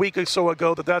somewhere a week or so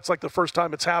ago that that's like the first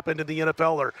time it's happened in the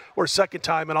NFL or second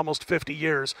time in almost 50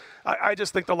 years. I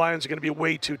just think the Lions are going to be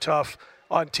way too tough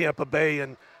on Tampa Bay.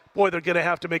 And, boy, they're going to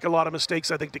have to make a lot of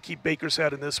mistakes, I think, to keep Baker's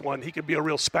head in this one. He can be a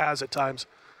real spaz at times.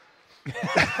 There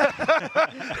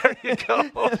you go.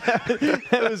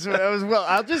 that was well.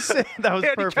 I'll just say that was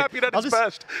perfect. At its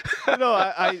best. No,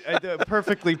 I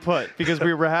perfectly put, because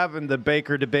we were having the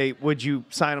Baker debate. Would you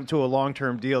sign him to a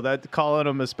long-term deal? That calling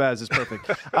him a spaz is perfect.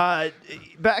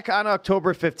 Back on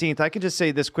October 15th, I can just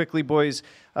say this quickly, boys.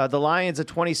 The Lions, a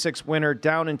 26 winner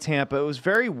down in Tampa. It was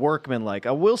very workmanlike.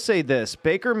 I will say this.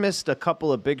 Baker missed a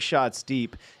couple of big shots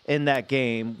deep in that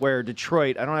game where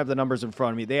Detroit, I don't have the numbers in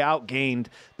front of me, they outgained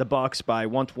the Bucs by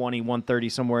 120, 130,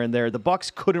 somewhere in there. The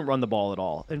Bucs couldn't run the ball at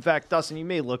all. In fact, Dustin, you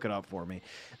may look it up for me.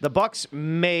 The Bucs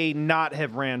may not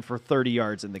have ran for 30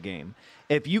 yards in the game.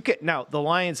 Now, the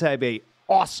Lions have a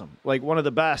awesome, like one of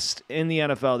the best in the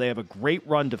NFL. They have a great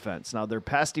run defense. Now, their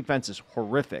pass defense is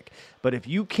horrific. But if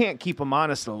you can't keep them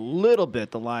honest a little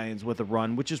bit, the Lions, with a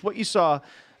run, which is what you saw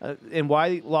and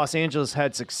why Los Angeles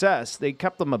had success, they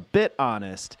kept them a bit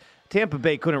honest. Tampa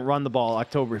Bay couldn't run the ball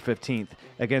October 15th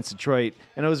against Detroit,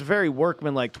 and it was a very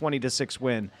workmanlike 20-6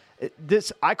 win.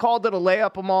 I called it a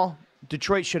layup, Amal.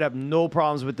 Detroit should have no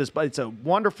problems with this, but it's a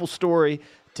wonderful story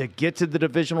to get to the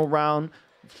divisional round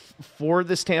for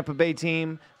this Tampa Bay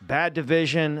team. Bad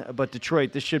division, but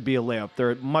Detroit, this should be a layup.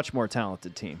 They're a much more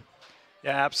talented team.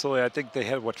 Yeah, absolutely. I think they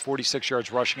had, 46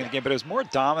 yards rushing in the game, but it was more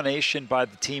domination by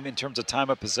the team in terms of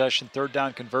time of possession, third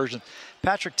down conversion.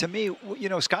 Patrick, to me,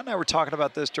 Scott and I were talking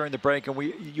about this during the break, and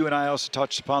you and I also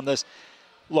touched upon this.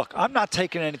 Look, I'm not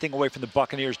taking anything away from the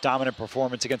Buccaneers' dominant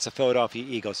performance against the Philadelphia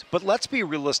Eagles, but let's be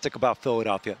realistic about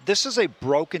Philadelphia. This is a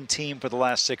broken team for the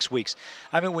last 6 weeks.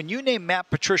 I mean, when you name Matt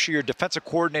Patricia your defensive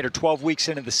coordinator 12 weeks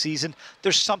into the season,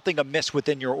 there's something amiss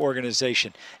within your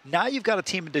organization. Now you've got a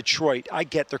team in Detroit. I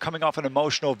get they're coming off an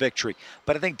emotional victory,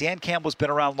 but I think Dan Campbell's been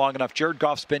around long enough. Jared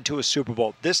Goff's been to a Super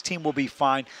Bowl. This team will be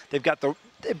fine. They've got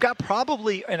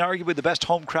probably and arguably the best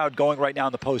home crowd going right now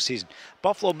in the postseason.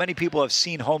 Buffalo, many people have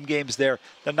seen home games there.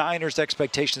 The Niners'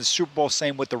 expectations, Super Bowl,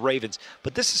 same with the Ravens.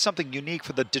 But this is something unique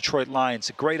for the Detroit Lions,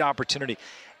 a great opportunity.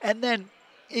 And then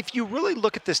if you really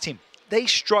look at this team, they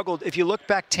struggled. If you look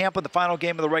back, Tampa in the final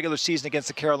game of the regular season against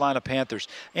the Carolina Panthers,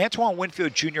 Antoine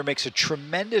Winfield Jr. makes a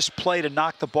tremendous play to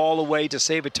knock the ball away to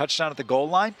save a touchdown at the goal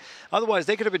line. Otherwise,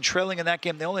 they could have been trailing in that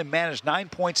game. They only managed 9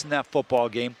 points in that football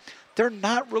game. They're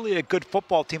not really a good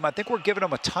football team. I think we're giving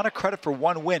them a ton of credit for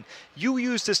one win. You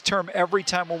use this term every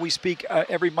time when we speak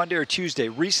every Monday or Tuesday,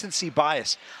 recency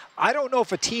bias. I don't know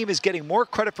if a team is getting more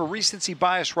credit for recency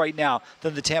bias right now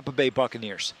than the Tampa Bay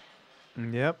Buccaneers.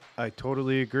 Yep, I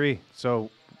totally agree.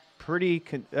 So pretty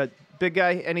big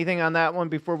guy, anything on that one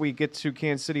before we get to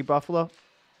Kansas City, Buffalo?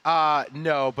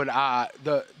 No, but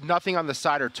nothing on the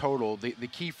side or total. The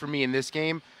key for me in this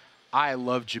game, I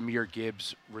love Jahmyr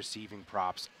Gibbs receiving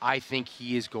props. I think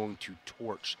he is going to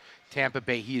torch Tampa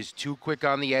Bay. He is too quick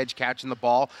on the edge catching the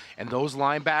ball, and those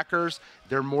linebackers,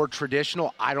 they're more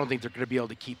traditional. I don't think they're going to be able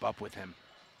to keep up with him.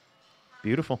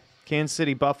 Beautiful. Kansas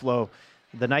City, Buffalo,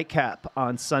 the nightcap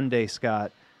on Sunday,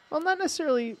 Scott. Well, not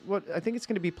necessarily. I think it's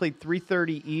going to be played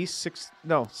 3:30 East,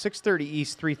 6:30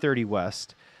 East, 3:30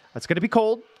 West. It's going to be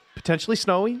cold, potentially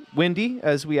snowy, windy,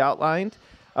 as we outlined.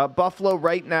 Buffalo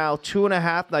right now,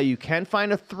 2.5. Now, you can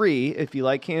find a 3 if you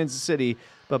like Kansas City,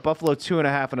 but Buffalo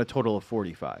 2.5 and a total of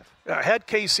 45. I had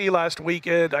KC last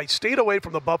weekend. I stayed away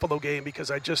from the Buffalo game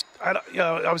because I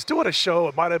was doing a show.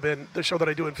 It might have been the show that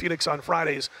I do in Phoenix on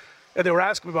Fridays, and they were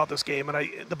asking me about this game,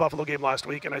 the Buffalo game last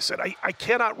week, and I said, I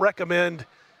cannot recommend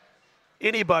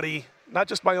anybody, not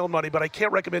just my own money, but I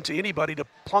can't recommend to anybody to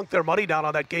plunk their money down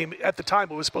on that game. At the time,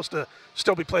 it was supposed to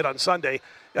still be played on Sunday.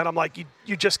 And I'm like,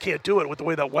 you just can't do it with the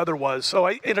way that weather was. So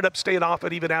I ended up staying off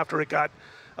it even after it got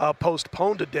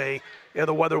postponed today, and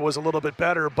the weather was a little bit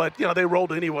better. But, they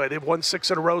rolled anyway. They've won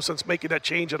 6 in a row since making that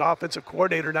change at offensive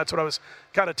coordinator, and that's what I was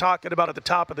kind of talking about at the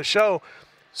top of the show.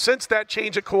 Since that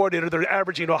change at coordinator, they're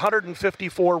averaging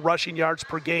 154 rushing yards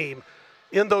per game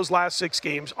in those last 6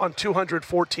 games on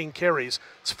 214 carries.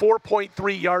 It's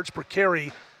 4.3 yards per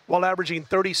carry while averaging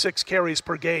 36 carries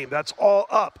per game. That's all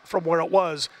up from where it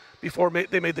was before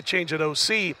they made the change at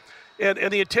OC.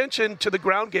 And the attention to the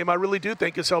ground game, I really do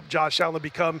think, has helped Josh Allen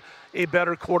become a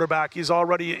better quarterback. He's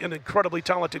already an incredibly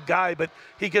talented guy, but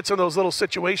he gets in those little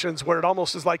situations where it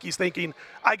almost is like he's thinking,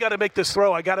 I got to make this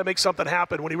throw, I got to make something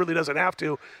happen, when he really doesn't have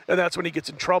to, and that's when he gets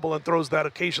in trouble and throws that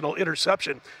occasional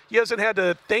interception. He hasn't had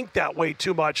to think that way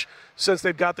too much since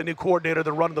they've got the new coordinator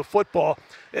that running the football.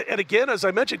 And again, as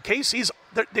I mentioned, KC's,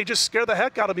 they just scare the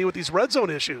heck out of me with these red zone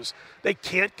issues. They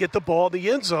can't get the ball in the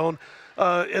end zone.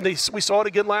 And we saw it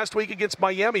again last week against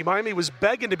Miami. Miami was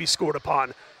begging to be scored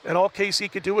upon, and all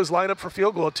KC could do was line up for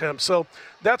field goal attempts. So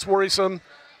that's worrisome.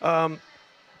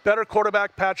 Better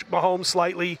quarterback, Patrick Mahomes,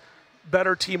 slightly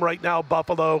better team right now,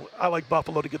 Buffalo. I like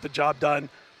Buffalo to get the job done.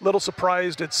 Little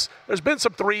surprised. There's been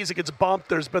some threes. It gets bumped.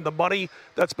 There's been the money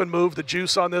that's been moved, the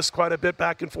juice on this quite a bit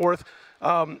back and forth.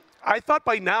 I thought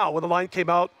by now, when the line came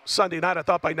out Sunday night, I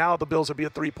thought by now the Bills would be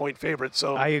a 3-point favorite.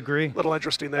 So I agree. A little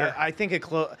interesting there. I think it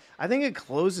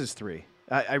closes 3.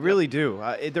 I really do.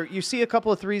 You see a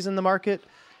couple of 3s in the market,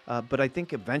 but I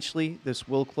think eventually this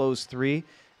will close 3.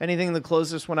 Anything that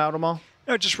closes this one out, Amal?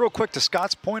 Just real quick, to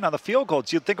Scott's point on the field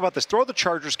goals, you think about this. Throw the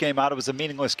Chargers game out. It was a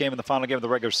meaningless game in the final game of the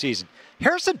regular season.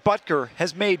 Harrison Butker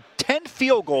has made 10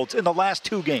 field goals in the last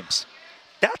 2 games.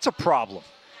 That's a problem.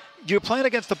 You're playing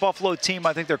against the Buffalo team.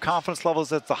 I think their confidence level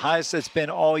is at the highest it's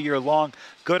been all year long.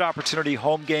 Good opportunity,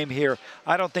 home game here.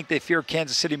 I don't think they fear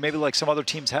Kansas City, maybe like some other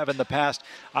teams have in the past.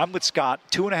 I'm with Scott.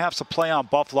 2.5's a play on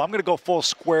Buffalo. I'm going to go full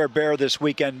square bear this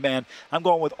weekend, man. I'm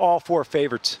going with all 4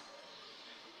 favorites.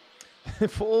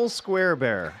 Full square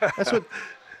bear.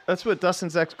 That's what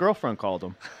Dustin's ex-girlfriend called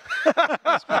him.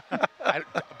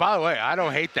 By the way, I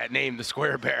don't hate that name, the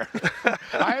Square Bear.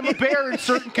 I am a bear in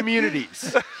certain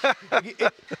communities.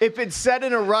 If it's said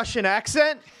in a Russian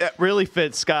accent, it really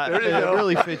fits, Scott. It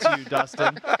really fits you,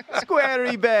 Dustin.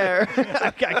 Squarey bear.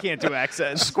 I can't do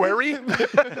accents. Squarey?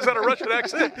 Is that a Russian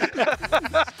accent?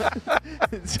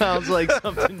 It sounds like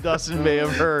something Dustin may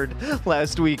have heard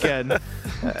last weekend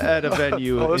at a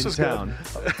venue in town.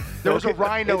 There was a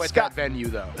rhino at that venue,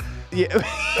 though. Yeah,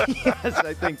 yes,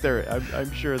 I think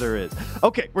I'm sure there is.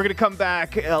 Okay, we're going to come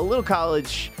back. A little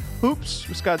college hoops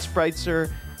with Scott Spreitzer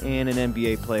and an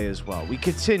NBA play as well. We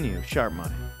continue Sharp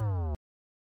Money.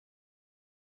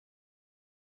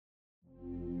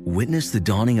 Witness the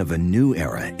dawning of a new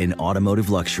era in automotive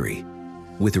luxury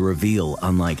with a reveal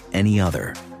unlike any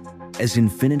other as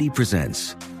Infiniti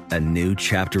presents a new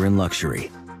chapter in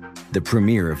luxury, the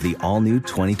premiere of the all-new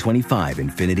 2025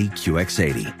 Infiniti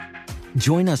QX80.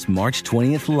 Join us March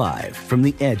 20th live from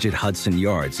the Edge at Hudson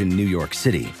Yards in New York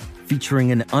City,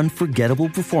 featuring an unforgettable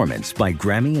performance by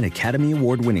Grammy and Academy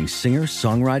Award-winning singer,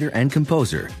 songwriter, and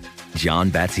composer, Jon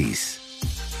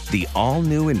Batiste. The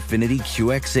all-new Infiniti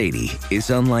QX80 is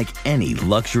unlike any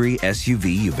luxury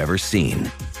SUV you've ever seen.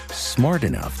 Smart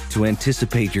enough to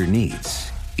anticipate your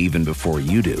needs, even before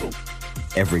you do.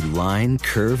 Every line,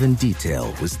 curve, and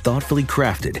detail was thoughtfully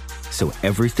crafted, so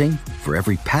everything for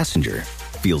every passenger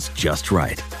feels just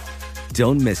right.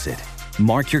 Don't miss it.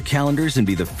 Mark your calendars and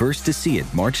be the first to see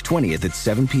it March 20th at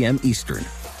 7 p.m. Eastern,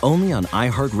 only on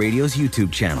iHeartRadio's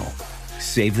YouTube channel.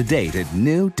 Save the date at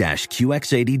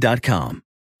new-QX80.com.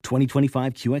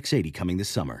 2025 QX80 coming this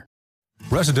summer.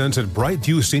 Residents at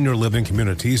Brightview Senior Living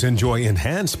Communities enjoy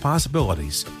enhanced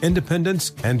possibilities,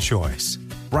 independence, and choice.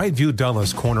 Brightview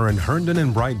Dulles Corner in Herndon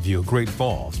and Brightview, Great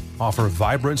Falls, offer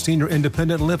vibrant senior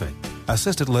independent living,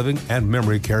 assisted living, and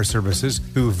memory care services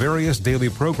through various daily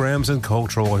programs and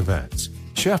cultural events.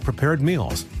 Chef-prepared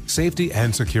meals, safety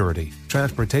and security,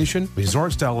 transportation,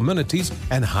 resort-style amenities,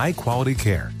 and high-quality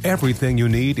care. Everything you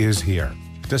need is here.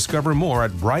 Discover more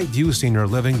at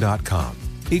brightviewseniorliving.com.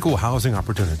 Equal housing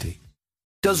opportunity.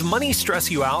 Does money stress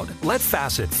you out? Let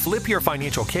Facet flip your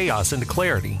financial chaos into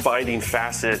clarity. Finding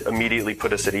Facet immediately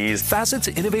put us at ease. Facet's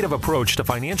innovative approach to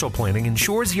financial planning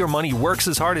ensures your money works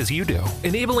as hard as you do,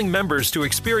 enabling members to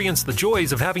experience the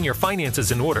joys of having your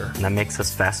finances in order. And that makes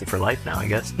us Facet for life now, I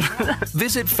guess.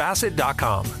 Visit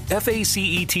Facet.com,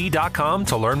 FACET.com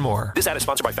to learn more. This ad is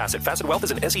sponsored by Facet. Facet Wealth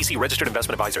is an SEC registered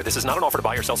investment advisor. This is not an offer to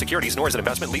buy or sell securities, nor is it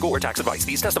investment, legal, or tax advice.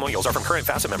 These testimonials are from current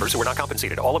Facet members who are not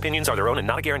compensated. All opinions are their own and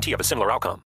not a guarantee of a similar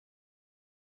outcome.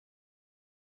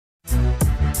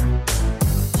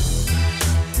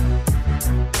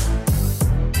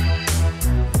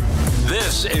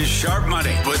 This is Sharp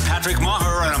Money with Patrick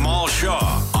Maher and Amal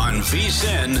Shaw on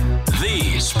VSiN,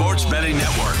 the Sports Betting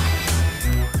Network.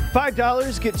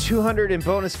 $5, get $200 in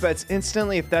bonus bets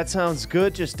instantly. If that sounds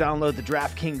good, just download the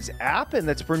DraftKings app, and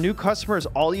that's for new customers.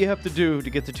 All you have to do to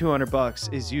get the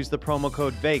 $200 is use the promo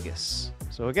code VEGAS.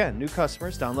 So again, new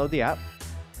customers, download the app.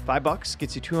 $5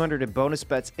 gets you $200 in bonus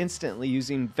bets instantly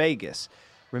using Vegas.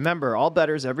 Remember, all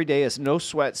bettors every day is no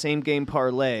sweat, same game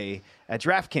parlay at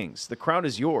DraftKings. The crown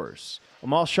is yours.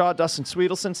 Amal Shaw, Dustin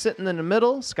Sweetelson sitting in the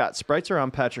middle. Scott Spreitzer,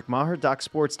 I'm Patrick Maher.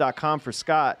 DocSports.com for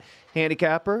Scott.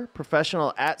 Handicapper,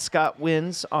 professional at Scott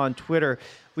Wins on Twitter.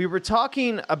 We were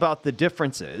talking about the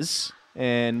differences,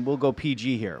 and we'll go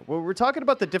PG here. We're talking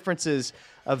about the differences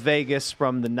of Vegas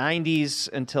from the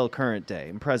 90s until current day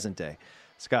and present day.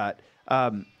 Scott,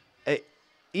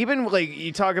 even like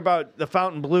you talk about the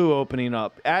Fontainebleau opening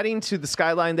up, adding to the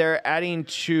skyline there, adding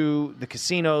to the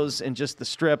casinos and just the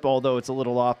strip, although it's a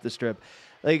little off the strip.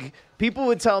 Like people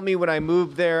would tell me when I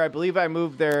moved there, I believe I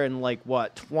moved there in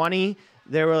 20?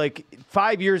 They were like,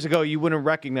 5 years ago, you wouldn't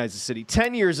recognize the city.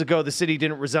 10 years ago, the city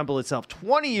didn't resemble itself.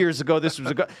 20 years ago, this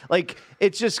was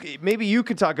it's just, maybe you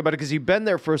could talk about it because you've been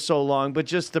there for so long, but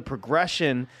just the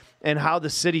progression and how the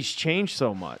city's changed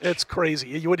so much. It's crazy.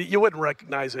 You wouldn't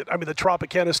recognize it. I mean, the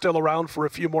Tropicana is still around for a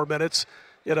few more minutes.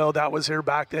 That was here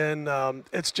back then.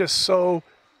 It's just so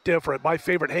different. My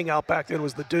favorite hangout back then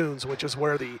was the Dunes, which is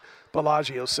where the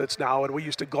Bellagio sits now, and we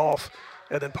used to golf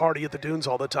and then party at the Dunes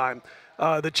all the time.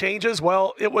 The changes,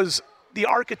 well, the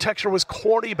architecture was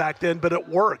corny back then, but it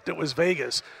worked. It was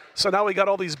Vegas. So now we got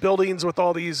all these buildings with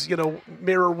all these,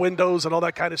 mirror windows and all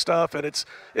that kind of stuff, and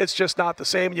it's just not the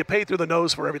same. You pay through the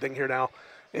nose for everything here now.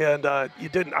 And you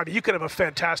could have a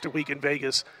fantastic week in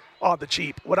Vegas on the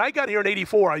cheap. When I got here in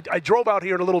 '84, I drove out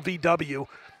here in a little VW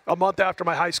a month after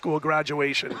my high school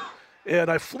graduation.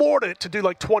 And I floored it to do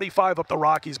 25 up the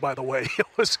Rockies, by the way. It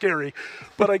was scary.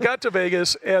 But I got to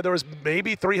Vegas, and there was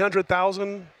maybe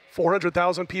 300,000,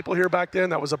 400,000 people here back then.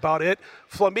 That was about it.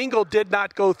 Flamingo did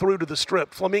not go through to the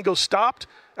Strip. Flamingo stopped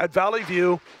at Valley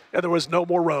View, and there was no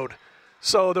more road.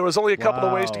 So there was only a couple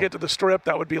of ways to get to the Strip.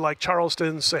 That would be like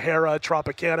Charleston, Sahara,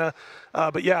 Tropicana.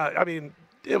 But yeah, I mean,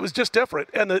 it was just different.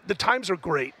 And the times are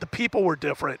great. The people were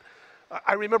different.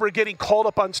 I remember getting called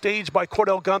up on stage by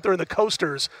Cordell Gunther and the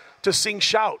Coasters to sing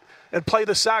Shout and play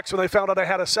the sax when they found out I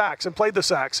had a sax and played the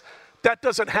sax. That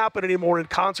doesn't happen anymore in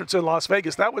concerts in Las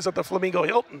Vegas. That was at the Flamingo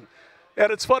Hilton. And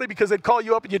it's funny because they'd call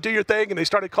you up and you do your thing, and they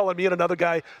started calling me and another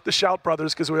guy the Shout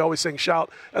Brothers because we always sing Shout,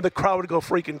 and the crowd would go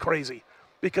freaking crazy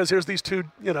because here's these two,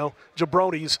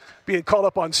 jabronis being called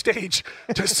up on stage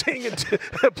to sing and to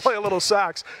play a little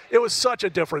sax. It was such a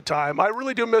different time. I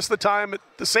really do miss the time. At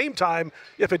the same time,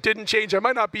 if it didn't change, I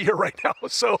might not be here right now.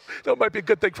 So that might be a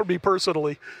good thing for me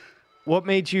personally. What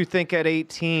made you think at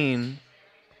 18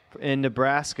 in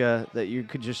Nebraska that you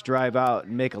could just drive out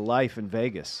and make a life in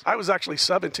Vegas? I was actually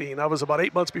 17. I was about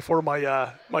 8 months before my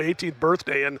 18th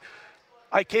birthday, and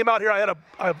I came out here. I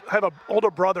have an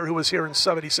older brother who was here in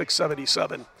 76,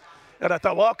 77. And I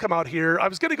thought, well, I'll come out here. I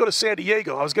was going to go to San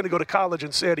Diego. I was going to go to college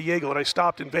in San Diego, and I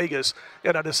stopped in Vegas,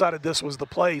 and I decided this was the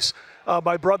place.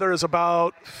 My brother is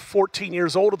about 14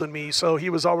 years older than me, so he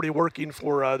was already working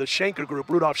for the Schenker Group,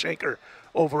 Rudolph Schenker,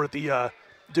 over at the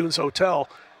Dunes Hotel.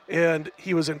 And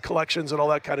he was in collections and all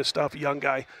that kind of stuff, a young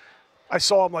guy. I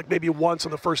saw him maybe once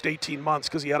in the first 18 months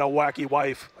because he had a wacky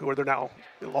wife, who are there now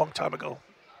a long time ago.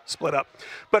 Split up.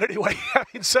 But anyway,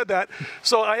 having said that,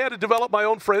 so I had to develop my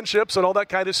own friendships and all that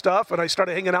kind of stuff, and I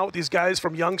started hanging out with these guys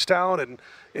from Youngstown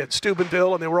and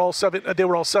Steubenville, and they were all 7,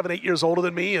 8 years older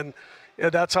than me, and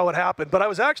that's how it happened. But I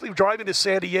was actually driving to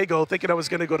San Diego thinking I was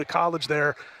going to go to college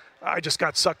there, I just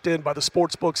got sucked in by the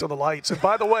sports books and the lights. And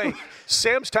by the way,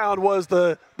 Sam's Town was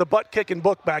the butt-kicking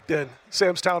book back then.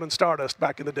 Sam's Town and Stardust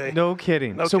back in the day. No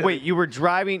kidding. No so kidding. wait, you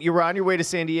were on your way to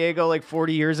San Diego like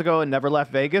 40 years ago and never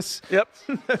left Vegas? Yep.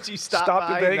 You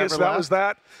stopped in Vegas. That was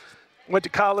that. Went to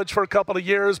college for a couple of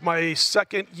years. My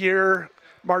second year,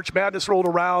 March Madness rolled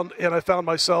around, and I found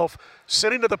myself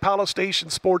sitting at the Palace Station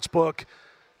Sportsbook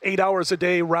 8 hours a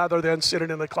day rather than sitting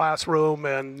in the classroom.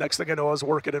 And next thing I know, I was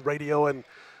working in radio, and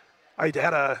I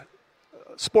had a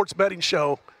sports betting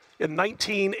show in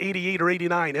 1988 or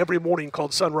 89 every morning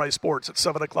called Sunrise Sports at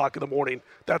 7 o'clock in the morning.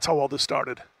 That's how all this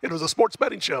started. It was a sports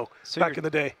betting show back in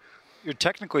the day. You're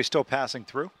technically still passing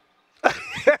through?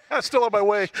 Still on my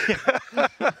way.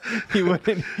 He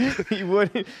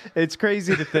wouldn't. It's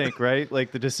crazy to think, right?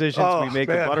 Like the decisions we make,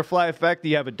 the butterfly effect.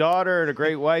 You have a daughter and a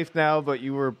great wife now, but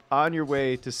you were on your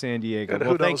way to San Diego. And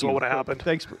who knows what would have happened.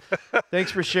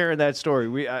 Thanks for sharing that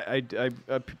story.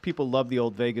 People love the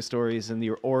old Vegas stories and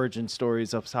the origin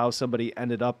stories of how somebody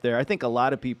ended up there. I think a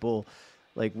lot of people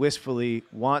like wistfully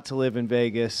want to live in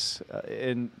Vegas,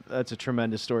 and that's a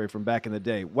tremendous story from back in the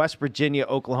day. West Virginia,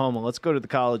 Oklahoma. Let's go to the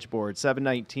College Board.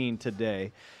 7:19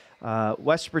 today.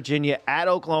 West Virginia at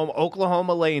Oklahoma.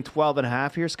 Oklahoma laying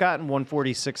 12.5 here, Scott, and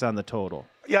 146 on the total.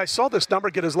 Yeah, I saw this number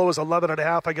get as low as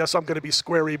 11.5. I guess I'm going to be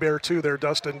squarey bear too there,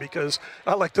 Dustin, because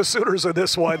I like the Sooners in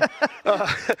this one.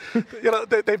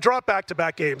 They've dropped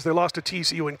back-to-back games. They lost to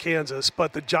TCU and Kansas,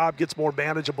 but the job gets more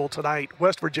manageable tonight.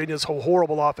 West Virginia's a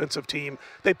horrible offensive team.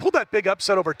 They pulled that big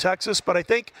upset over Texas, but I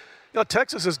think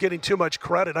Texas is getting too much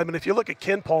credit. I mean, if you look at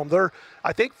KenPom, they're,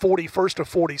 I think, 41st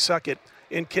or 42nd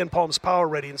in KenPom's power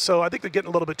rating. So I think they're getting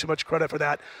a little bit too much credit for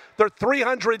that. They're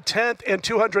 310th and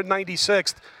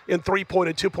 296th in three-point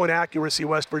and two-point accuracy,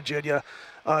 West Virginia.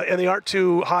 And they aren't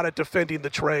too hot at defending the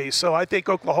tray. So I think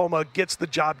Oklahoma gets the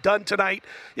job done tonight.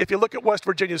 If you look at West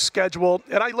Virginia's schedule,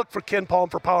 and I look for KenPom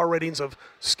for power ratings of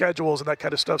schedules and that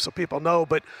kind of stuff so people know,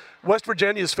 but West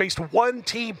Virginia has faced one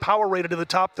team power rated in the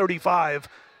top 35.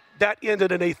 That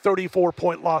ended in a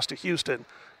 34-point loss to Houston.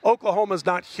 Oklahoma's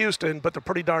not Houston, but they're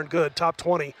pretty darn good, top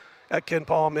 20 at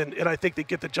KenPom, and I think they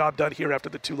get the job done here after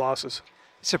the two losses.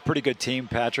 It's a pretty good team,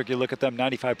 Patrick. You look at them,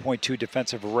 95.2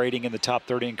 defensive rating in the top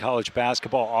 30 in college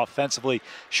basketball. Offensively,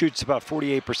 shoots about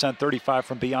 48%, 35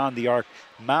 from beyond the arc.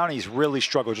 Mounties really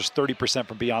struggle, just 30%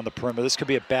 from beyond the perimeter. This could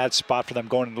be a bad spot for them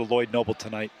going into Lloyd Noble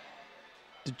tonight.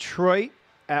 Detroit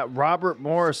at Robert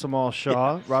Morris, Amal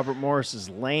Shaw. Yeah. Robert Morris is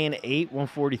laying 8,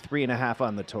 143.5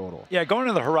 on the total. Yeah, going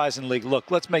to the Horizon League,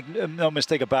 look, let's make no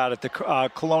mistake about it. The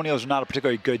Colonials are not a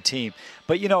particularly good team.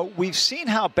 But, we've seen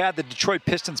how bad the Detroit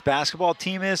Pistons basketball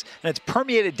team is, and it's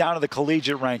permeated down to the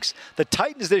collegiate ranks. The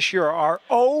Titans this year are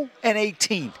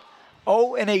 0-18.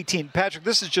 0-18. Patrick,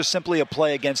 this is just simply a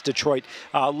play against Detroit.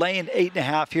 Laying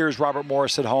 8.5 here is Robert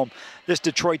Morris at home. This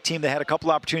Detroit team, they had a couple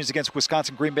opportunities against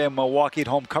Wisconsin, Green Bay, and Milwaukee at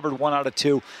home, covered 1 out of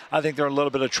 2. I think they're in a little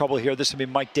bit of trouble here. This will be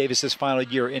Mike Davis's final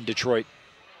year in Detroit.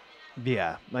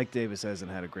 Yeah, Mike Davis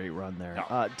hasn't had a great run there.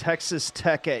 No. Texas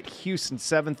Tech at Houston,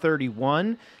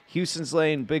 7:31. Houston's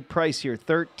laying big price here,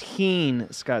 13.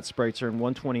 Scott Spreitzer and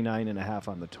 129.5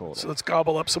 on the total. So let's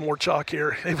gobble up some more chalk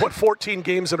here. They've won 14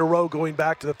 games in a row going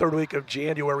back to the third week of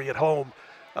January at home.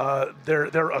 They're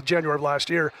January of last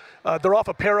year. They're off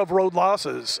a pair of road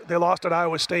losses. They lost at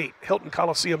Iowa State. Hilton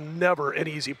Coliseum, never an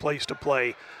easy place to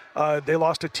play. They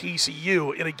lost to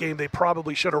TCU in a game they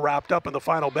probably should have wrapped up in the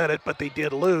final minute, but they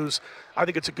did lose. I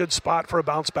think it's a good spot for a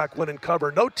bounce-back win and cover.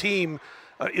 No team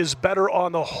is better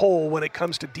on the whole when it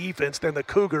comes to defense than the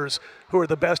Cougars, who are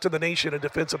the best in the nation in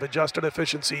defensive adjusted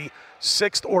efficiency,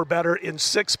 6th or better in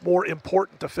 6 more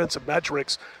important defensive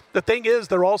metrics. The thing is,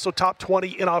 they're also top 20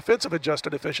 in offensive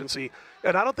adjusted efficiency.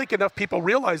 And I don't think enough people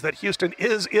realize that Houston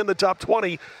is in the top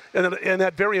 20 in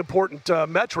that very important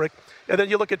metric. And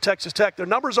then you look at Texas Tech. Their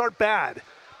numbers aren't bad,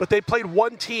 but they played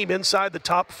one team inside the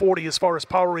top 40 as far as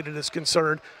power rating is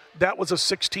concerned. That was a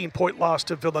 16-point loss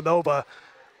to Villanova.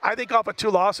 I think off of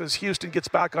 2 losses, Houston gets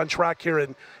back on track here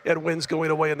and wins going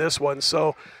away in this one.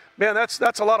 So, man, that's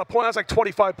a lot of points. That's like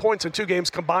 25 points in 2 games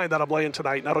combined that I'm laying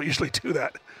tonight, and I don't usually do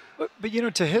that. But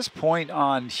to his point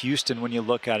on Houston, when you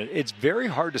look at it, it's very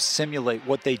hard to simulate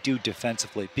what they do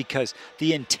defensively because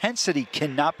the intensity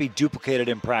cannot be duplicated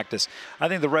in practice. I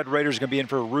think the Red Raiders are going to be in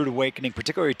for a rude awakening,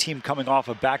 particularly a team coming off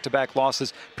of back-to-back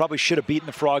losses. Probably should have beaten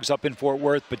the Frogs up in Fort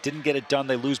Worth, but didn't get it done.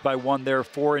 They lose by 1 there,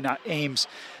 4 in Ames.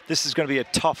 This is going to be a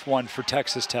tough one for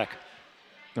Texas Tech.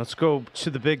 Let's go to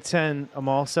the Big Ten.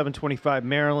 Amal, 725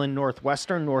 Maryland,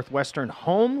 Northwestern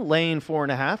home, laying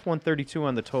 4.5, 132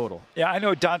 on the total. Yeah, I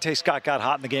know Dante Scott got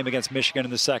hot in the game against Michigan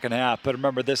in the second half, but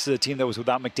remember, this is a team that was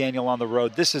without McDaniel on the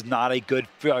road. This is not a good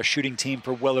shooting team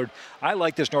for Willard. I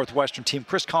like this Northwestern team.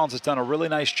 Chris Collins has done a really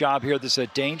nice job here. This is a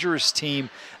dangerous team.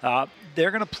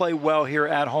 They're going to play well here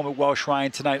at home at Welsh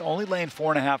Ryan tonight, only laying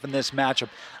 4.5 in this matchup.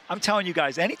 I'm telling you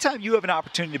guys, anytime you have an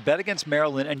opportunity to bet against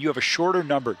Maryland and you have a shorter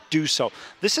number, do so.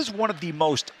 This is one of the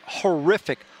most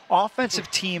horrific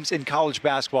offensive teams in college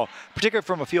basketball, particularly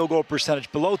from a field goal percentage,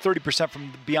 below 30%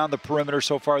 from beyond the perimeter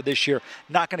so far this year.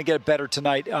 Not going to get better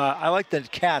tonight. I like the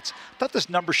Cats. I thought this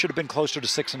number should have been closer to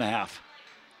 6.5.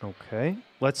 Okay.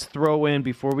 Let's throw in,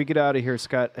 before we get out of here,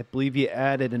 Scott, I believe you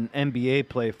added an NBA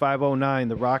play, 509.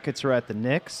 The Rockets are at the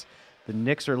Knicks. The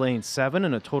Knicks are laying 7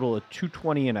 and a total of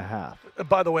 220.5.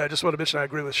 By the way, I just want to mention I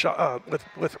agree with Sean,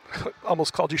 with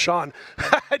almost called you Sean.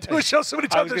 I do a show so many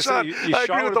times with Sean. I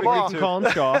agree with them all. You can call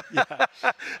him Shaw. Yeah.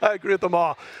 I agree with them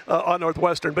all on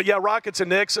Northwestern. But yeah, Rockets and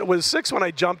Knicks. It was 6 when I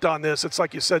jumped on this. It's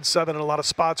like you said, 7 in a lot of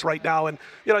spots right now. And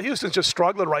Houston's just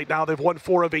struggling right now. They've won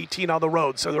 4 of 18 on the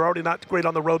road, so they're already not great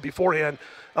on the road beforehand.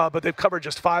 But they've covered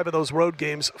just 5 of those road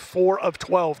games, 4 of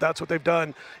 12. That's what they've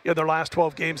done in their last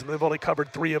 12 games, and they've only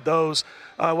covered 3 of those.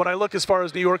 When I look as far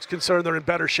as New York's concerned, they're in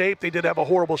better shape. They did have a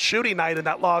horrible shooting night in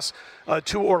that loss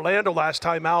to Orlando last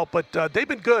time out, but they've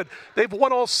been good. They've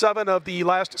won all 7 of the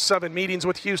last 7 meetings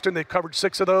with Houston. They've covered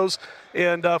 6 of those,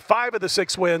 and 5 of the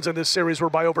 6 wins in this series were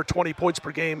by over 20 points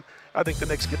per game. I think the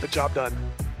Knicks get the job done.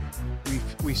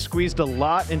 We squeezed a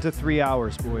lot into 3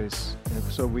 hours, boys. And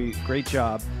so great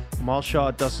job. Amal Shaw,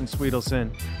 Dustin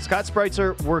Sweetelson. Scott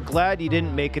Spreitzer, we're glad you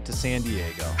didn't make it to San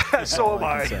Diego. So am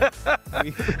I.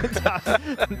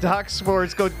 Doc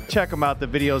Sports, go check them out, the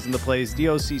videos and the plays,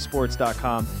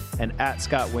 docsports.com and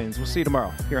 @ScottWins. We'll see you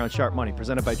tomorrow here on Sharp Money,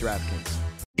 presented by DraftKings.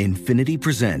 Infiniti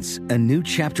presents a new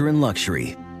chapter in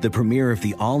luxury, the premiere of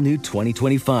the all-new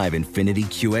 2025 Infiniti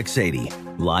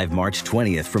QX80, live March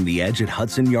 20th from the Edge at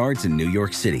Hudson Yards in New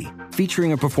York City,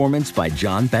 featuring a performance by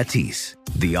John Batiste.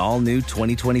 The all-new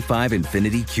 2025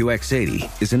 Infiniti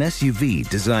QX80 is an SUV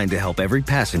designed to help every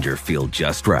passenger feel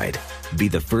just right. Be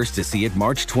the first to see it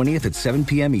March 20th at 7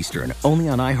 p.m. Eastern, only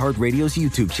on iHeartRadio's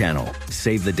YouTube channel.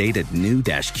 Save the date at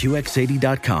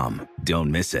new-QX80.com. Don't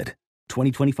miss it.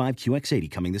 2025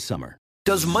 QX80 coming this summer.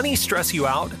 Does money stress you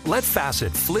out? Let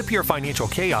Facet flip your financial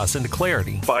chaos into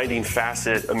clarity. Finding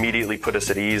Facet immediately put us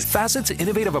at ease. Facet's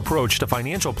innovative approach to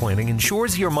financial planning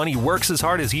ensures your money works as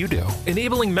hard as you do,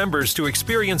 enabling members to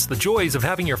experience the joys of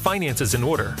having your finances in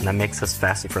order. And that makes us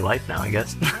Facet for life now, I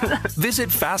guess.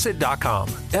 Visit Facet.com,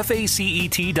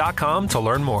 FACET.com to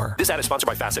learn more. This ad is sponsored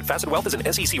by Facet. Facet Wealth is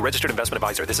an SEC registered investment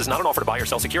advisor. This is not an offer to buy or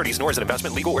sell securities, nor is it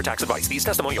investment, legal, or tax advice. These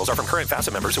testimonials are from current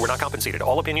Facet members who are not compensated.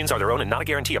 All opinions are their own and not a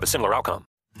guarantee of a similar outcome.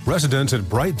 Residents at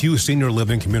Brightview Senior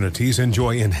Living Communities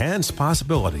enjoy enhanced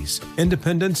possibilities,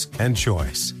 independence, and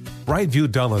choice.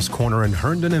 Brightview Dulles Corner in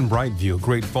Herndon and Brightview,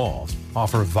 Great Falls,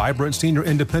 offer vibrant senior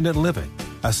independent living,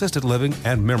 assisted living,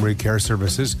 and memory care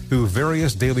services through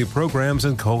various daily programs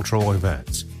and cultural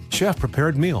events.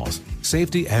 Chef-prepared meals,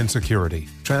 safety and security,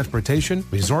 transportation,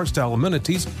 resort-style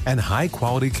amenities, and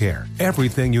high-quality care.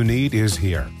 Everything you need is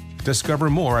here. Discover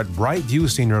more at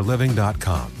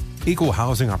brightviewseniorliving.com. Equal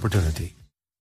housing opportunity.